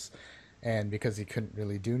house. And because he couldn't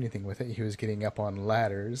really do anything with it, he was getting up on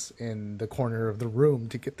ladders in the corner of the room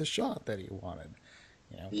to get the shot that he wanted.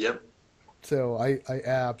 You know, Yep. so I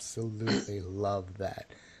absolutely love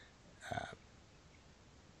that.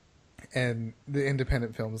 And the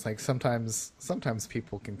independent films, like sometimes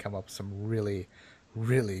people can come up with some really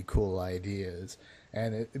cool ideas,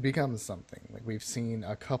 and it becomes something. Like we've seen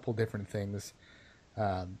a couple different things,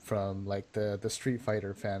 from like the Street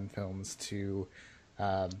Fighter fan films to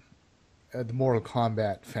the Mortal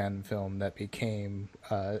Kombat fan film that became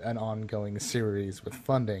an ongoing series with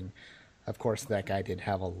funding. Of course, that guy did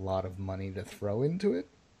have a lot of money to throw into it,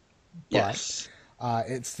 but Yes.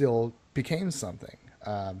 it still became something.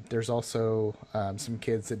 There's also some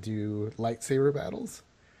kids that do lightsaber battles.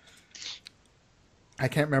 I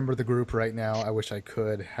can't remember the group right now. I wish I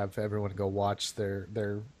could have everyone go watch their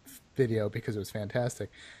video because it was fantastic.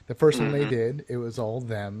 The first one they Hmm. did, it was all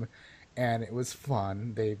them, and it was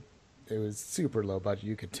fun. It was super low budget,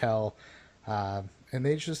 you could tell, and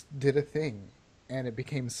they just did a thing, and it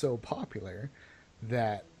became so popular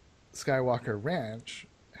that Skywalker Ranch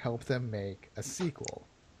helped them make a sequel.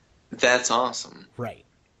 That's awesome. Right.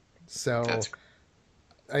 So That's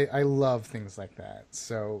I love things like that.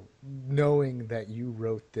 So knowing that you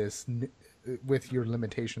wrote this with your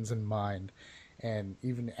limitations in mind, and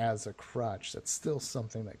even as a crutch, that's still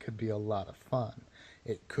something that could be a lot of fun.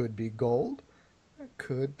 It could be gold, it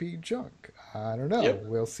could be junk. I don't know. yep.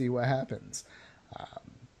 We'll see what happens.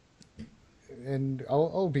 And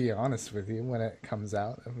I'll be honest with you when it comes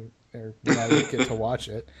out, or when I get to watch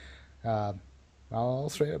it. Uh, I'll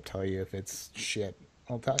straight up tell you if it's shit.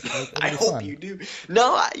 I'll tell like it'll I be hope fun. you do.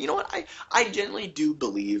 No, you know what? I genuinely do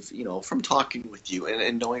believe, from talking with you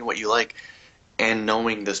and knowing what you like and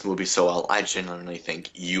knowing this movie so well, I genuinely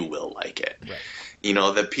think you will like it. Right.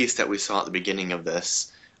 The piece that we saw at the beginning of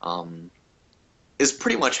this is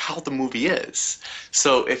pretty much how the movie is.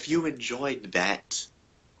 So if you enjoyed that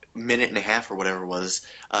minute and a half or whatever it was,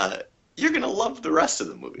 you're gonna love the rest of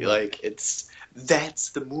the movie. Right. Like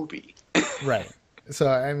that's the movie. Right. So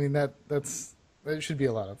I mean that should be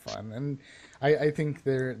a lot of fun, and I think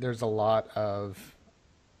there's a lot of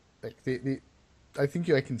like the I think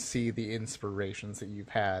I can see the inspirations that you've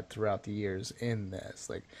had throughout the years in this,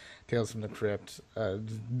 like Tales from the Crypt,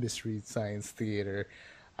 Mystery Science Theater,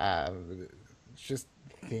 uh, just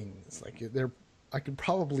things like they're. I could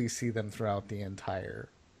probably see them throughout the entire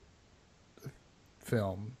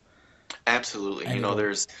film. Absolutely. And You know,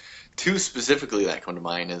 there's two specifically that come to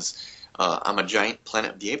mind is I'm a giant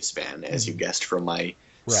Planet of the Apes fan, as you guessed from my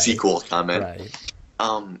right, sequel comment. right,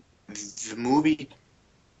 The movie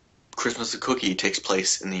Christmas with Cookie takes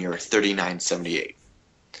place in the year 3978.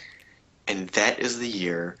 And that is the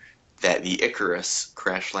year that the Icarus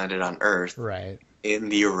crash landed on Earth right. in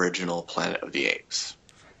the original Planet of the Apes.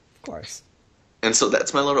 Of course. And so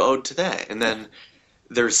that's my little ode to that. And then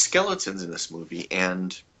there's skeletons in this movie,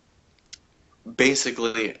 and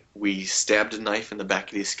basically we stabbed a knife in the back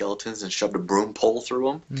of these skeletons and shoved a broom pole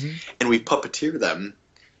through them, and we puppeteer them.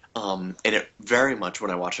 And it very much,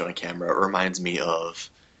 when I watch it on camera, it reminds me of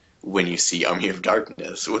when you see Army of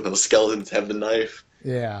Darkness, when those skeletons have the knife.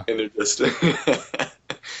 Yeah. And they're just...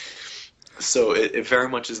 So it very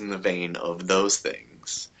much is in the vein of those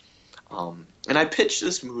things. And I pitched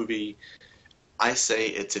this movie, I say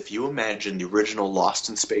it's if you imagine the original Lost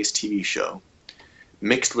in Space TV show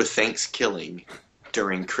mixed with Thanksgiving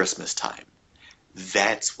during Christmas time.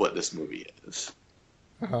 That's what this movie is.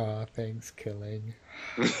 Oh, Thanksgiving.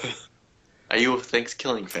 Are you a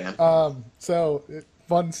Thanksgiving fan? So,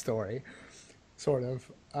 fun story, sort of.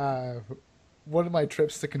 One of my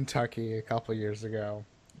trips to Kentucky a couple years ago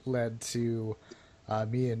led to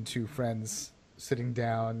me and two friends sitting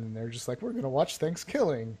down, and they're just like, we're going to watch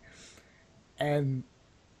Thanksgiving. And,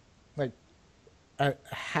 like, a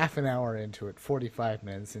half an hour into it, 45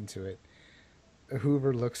 minutes into it,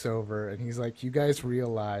 Hoover looks over, and he's like, you guys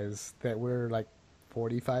realize that we're, like,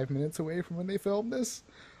 45 minutes away from when they filmed this?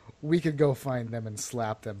 We could go find them and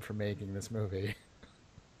slap them for making this movie.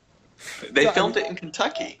 They filmed it in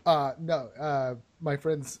Kentucky. No. My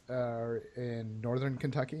friends are in northern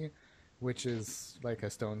Kentucky, which is like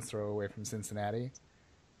a stone's throw away from Cincinnati.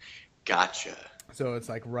 Gotcha. So it's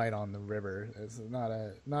like right on the river. It's not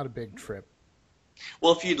a big trip.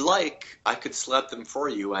 Well, if you'd like, I could slap them for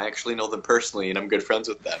you. I actually know them personally, and I'm good friends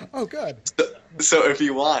with them. Oh, good. So if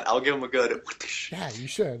you want, I'll give them a good... Yeah, you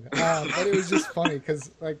should. But it was just funny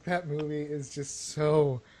because like that movie is just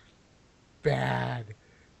so bad.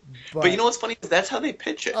 But you know what's funny? That's how they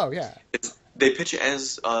pitch it. Oh, yeah. They pitch it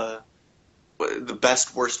as the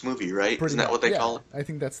best worst movie, right? Isn't that what they call it? I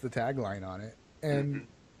think that's the tagline on it. And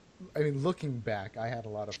I mean, looking back, I had a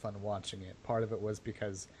lot of fun watching it. Part of it was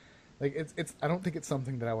because, like, it's. I don't think it's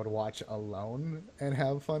something that I would watch alone and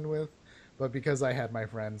have fun with, but because I had my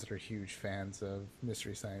friends that are huge fans of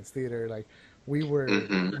Mystery Science Theater, like we were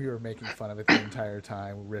making fun of it the entire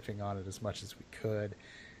time, riffing on it as much as we could.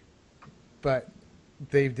 But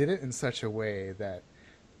they did it in such a way that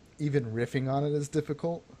even riffing on it is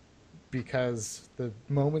difficult, because the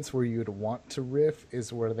moments where you'd want to riff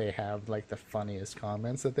is where they have like the funniest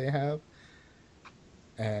comments that they have.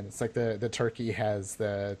 And it's like the turkey has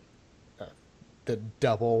the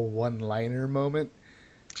double one-liner moment.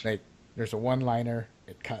 Like there's a one-liner,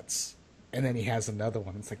 it cuts, and then he has another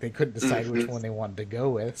one. It's like they couldn't decide which one they wanted to go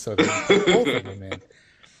with, so they put both of them in.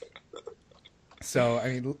 So I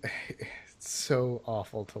mean, it's so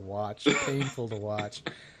awful to watch, painful to watch,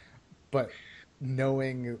 but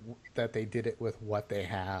knowing that they did it with what they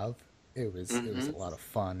have, it was a lot of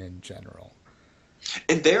fun in general.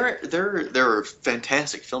 And they're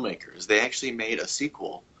fantastic filmmakers. They actually made a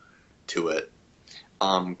sequel to it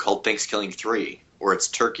called Thanksgiving 3, where it's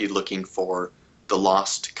Turkey looking for the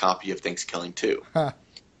lost copy of Thanksgiving 2. Huh.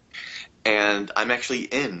 And I'm actually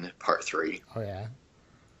in part 3. Oh yeah.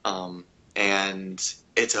 And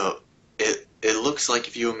it looks like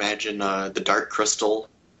if you imagine the Dark Crystal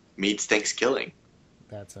meets Thanksgiving.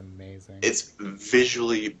 That's amazing. It's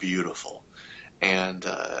visually beautiful. And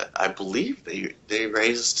I believe they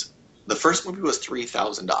raised, the first movie was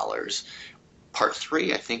 $3,000. Part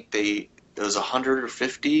 3, I think it was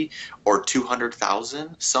 150 or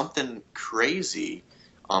 200,000, something crazy,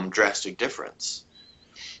 drastic difference.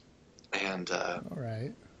 And all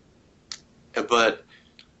right. But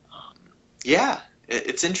yeah,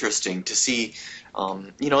 it's interesting to see.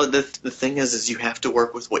 You know, the thing is you have to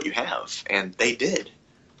work with what you have, and they did.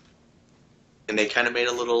 And they kind of made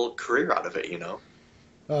a little career out of it, you know?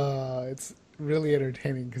 It's really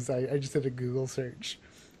entertaining because I just did a Google search,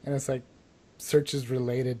 and it's like searches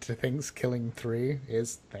related to Thanksgiving 3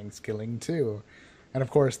 is Thanksgiving 2. And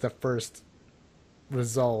of course, the first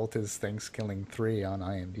result is Thanksgiving 3 on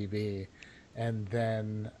IMDb. And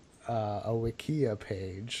then a Wikia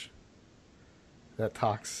page that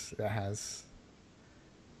has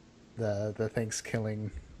the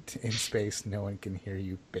Thanksgiving in space, no one can hear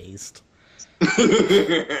you based.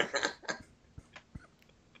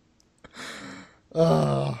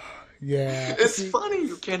 Oh, yeah. It's funny.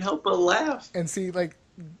 You can't help but laugh. And see, like,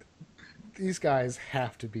 these guys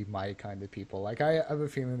have to be my kind of people. Like I have a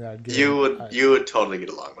feeling that I'd get you would totally get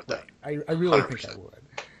along with that. I really 100%. think I would.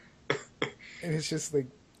 And it's just like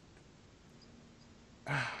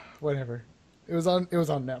whatever. It was on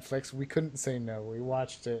Netflix. We couldn't say no. We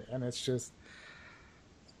watched it, and it's just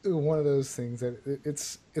one of those things that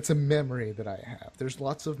it's a memory that I have. There's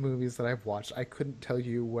lots of movies that I've watched. I couldn't tell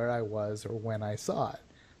you where I was or when I saw it.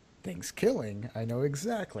 Thanksgiving, I know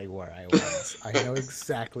exactly where I was. I know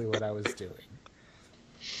exactly what I was doing.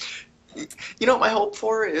 You know, what my hope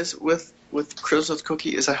for is with Christmas with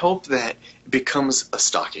Cookie is I hope that it becomes a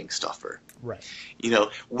stocking stuffer. Right. You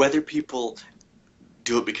know, whether people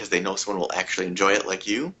do it because they know someone will actually enjoy it like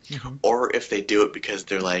you, Mm-hmm. or if they do it because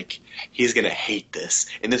they're like, he's gonna hate this,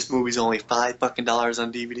 and this movie's only $5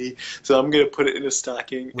 on DVD, so I'm gonna put it in a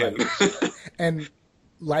stocking. Right. And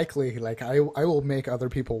likely, like I will make other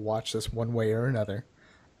people watch this one way or another.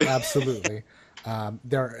 Absolutely.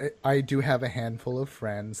 I do have a handful of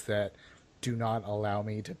friends that do not allow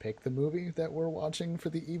me to pick the movie that we're watching for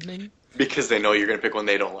the evening. Because they know you're gonna pick one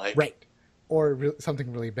they don't like. Right. Or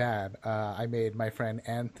something really bad. I made my friend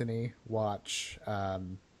Anthony watch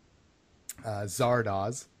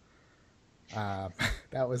Zardoz.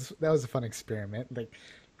 That was a fun experiment. Like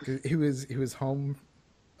he was home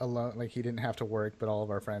alone. Like he didn't have to work, but all of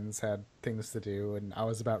our friends had things to do, and I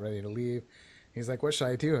was about ready to leave. He's like, "What should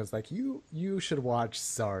I do?" I was like, "You should watch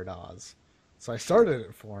Zardoz." So I started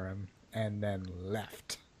it for him, and then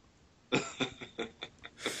left.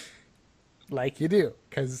 Like you do,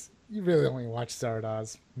 because you really only watch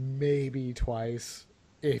Zardoz maybe twice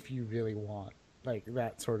if you really want, like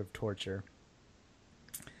that sort of torture.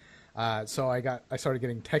 So I started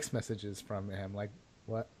getting text messages from him like,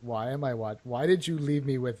 "What? Why am I Why did you leave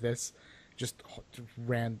me with this?" Just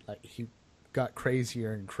ran like he got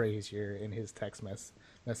crazier and crazier in his text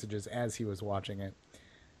messages as he was watching it,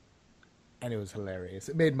 and it was hilarious.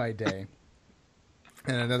 It made my day.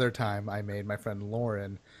 And another time, I made my friend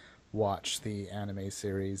Lauren watch the anime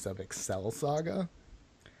series of Excel Saga,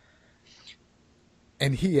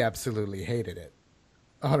 and he absolutely hated it,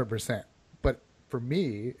 100%. But for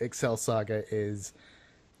me, Excel Saga is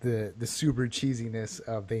the super cheesiness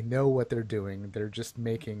of they know what they're doing. They're just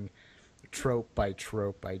making trope by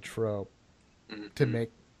trope by trope to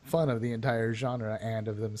make fun of the entire genre and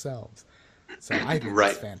of themselves. So I think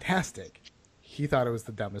Right. it's fantastic. He thought it was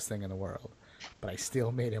the dumbest thing in the world, but I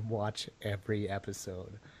still made him watch every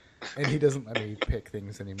episode. And he doesn't let me pick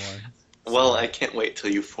things anymore. Well, I can't wait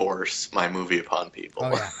till you force my movie upon people.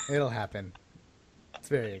 Oh, yeah. It'll happen. It's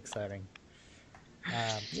very exciting.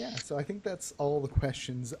 Yeah, so I think that's all the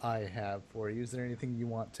questions I have for you. Is there anything you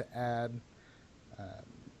want to add?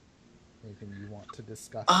 Anything you want to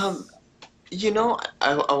discuss? You know,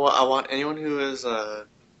 I want anyone who is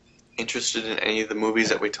interested in any of the movies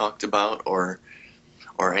that we talked about or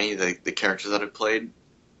any of the characters that I played,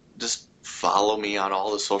 just follow me on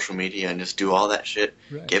all the social media and just do all that shit.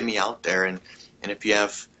 Right. Get me out there, and if you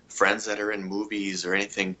have friends that are in movies or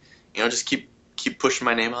anything, you know, just keep pushing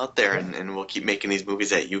my name out there, and we'll keep making these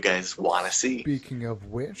movies that you guys want to see. Speaking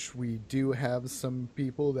of which, we do have some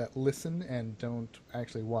people that listen and don't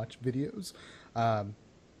actually watch videos. So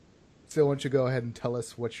why don't you go ahead and tell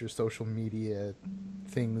us what your social media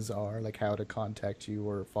things are, like how to contact you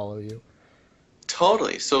or follow you?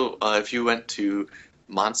 Totally. So if you went to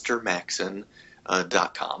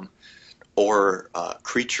monstermaxson.com or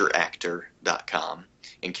creatureactor.com,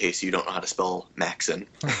 in case you don't know how to spell Maxson,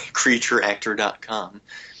 creatureactor.com,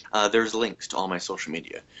 there's links to all my social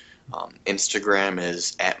media. Instagram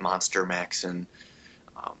is @monstermaxson,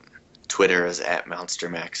 Twitter is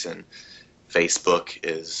 @monstermaxson, Facebook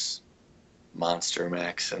is Monster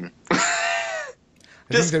Maxson.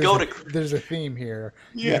 Just go to there's a theme here.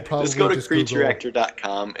 just go to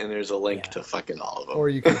creatureactor.com and there's a link to fucking all of them. Or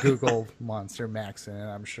you can Google Monster Maxson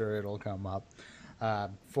and I'm sure it'll come up.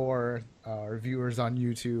 For our viewers on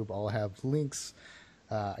YouTube, I'll have links.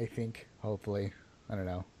 I think, hopefully, I don't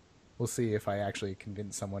know. We'll see if I actually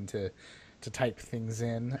convince someone to type things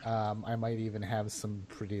in. I might even have some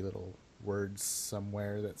pretty little words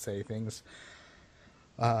somewhere that say things.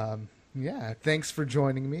 Yeah, thanks for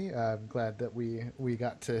joining me. I'm glad that we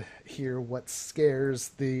got to hear what scares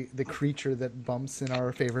the creature that bumps in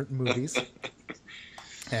our favorite movies.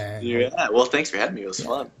 And yeah, well, thanks for having me. It was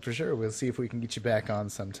fun. For sure. We'll see if we can get you back on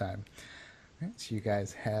sometime. All right, so you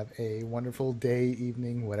guys have a wonderful day,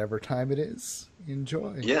 evening, whatever time it is.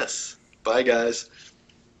 Enjoy. Yes. Bye, guys.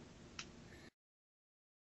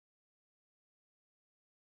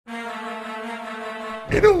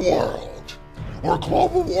 In a world where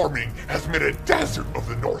global warming has made a desert of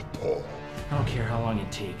the North Pole, I don't care how long it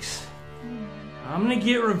takes. I'm gonna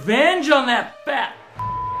get revenge on that fat...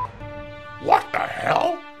 What the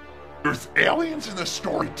hell? There's aliens in the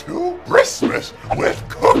story too? Christmas with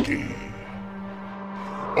Cookie!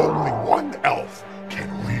 Only one elf can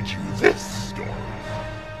read you this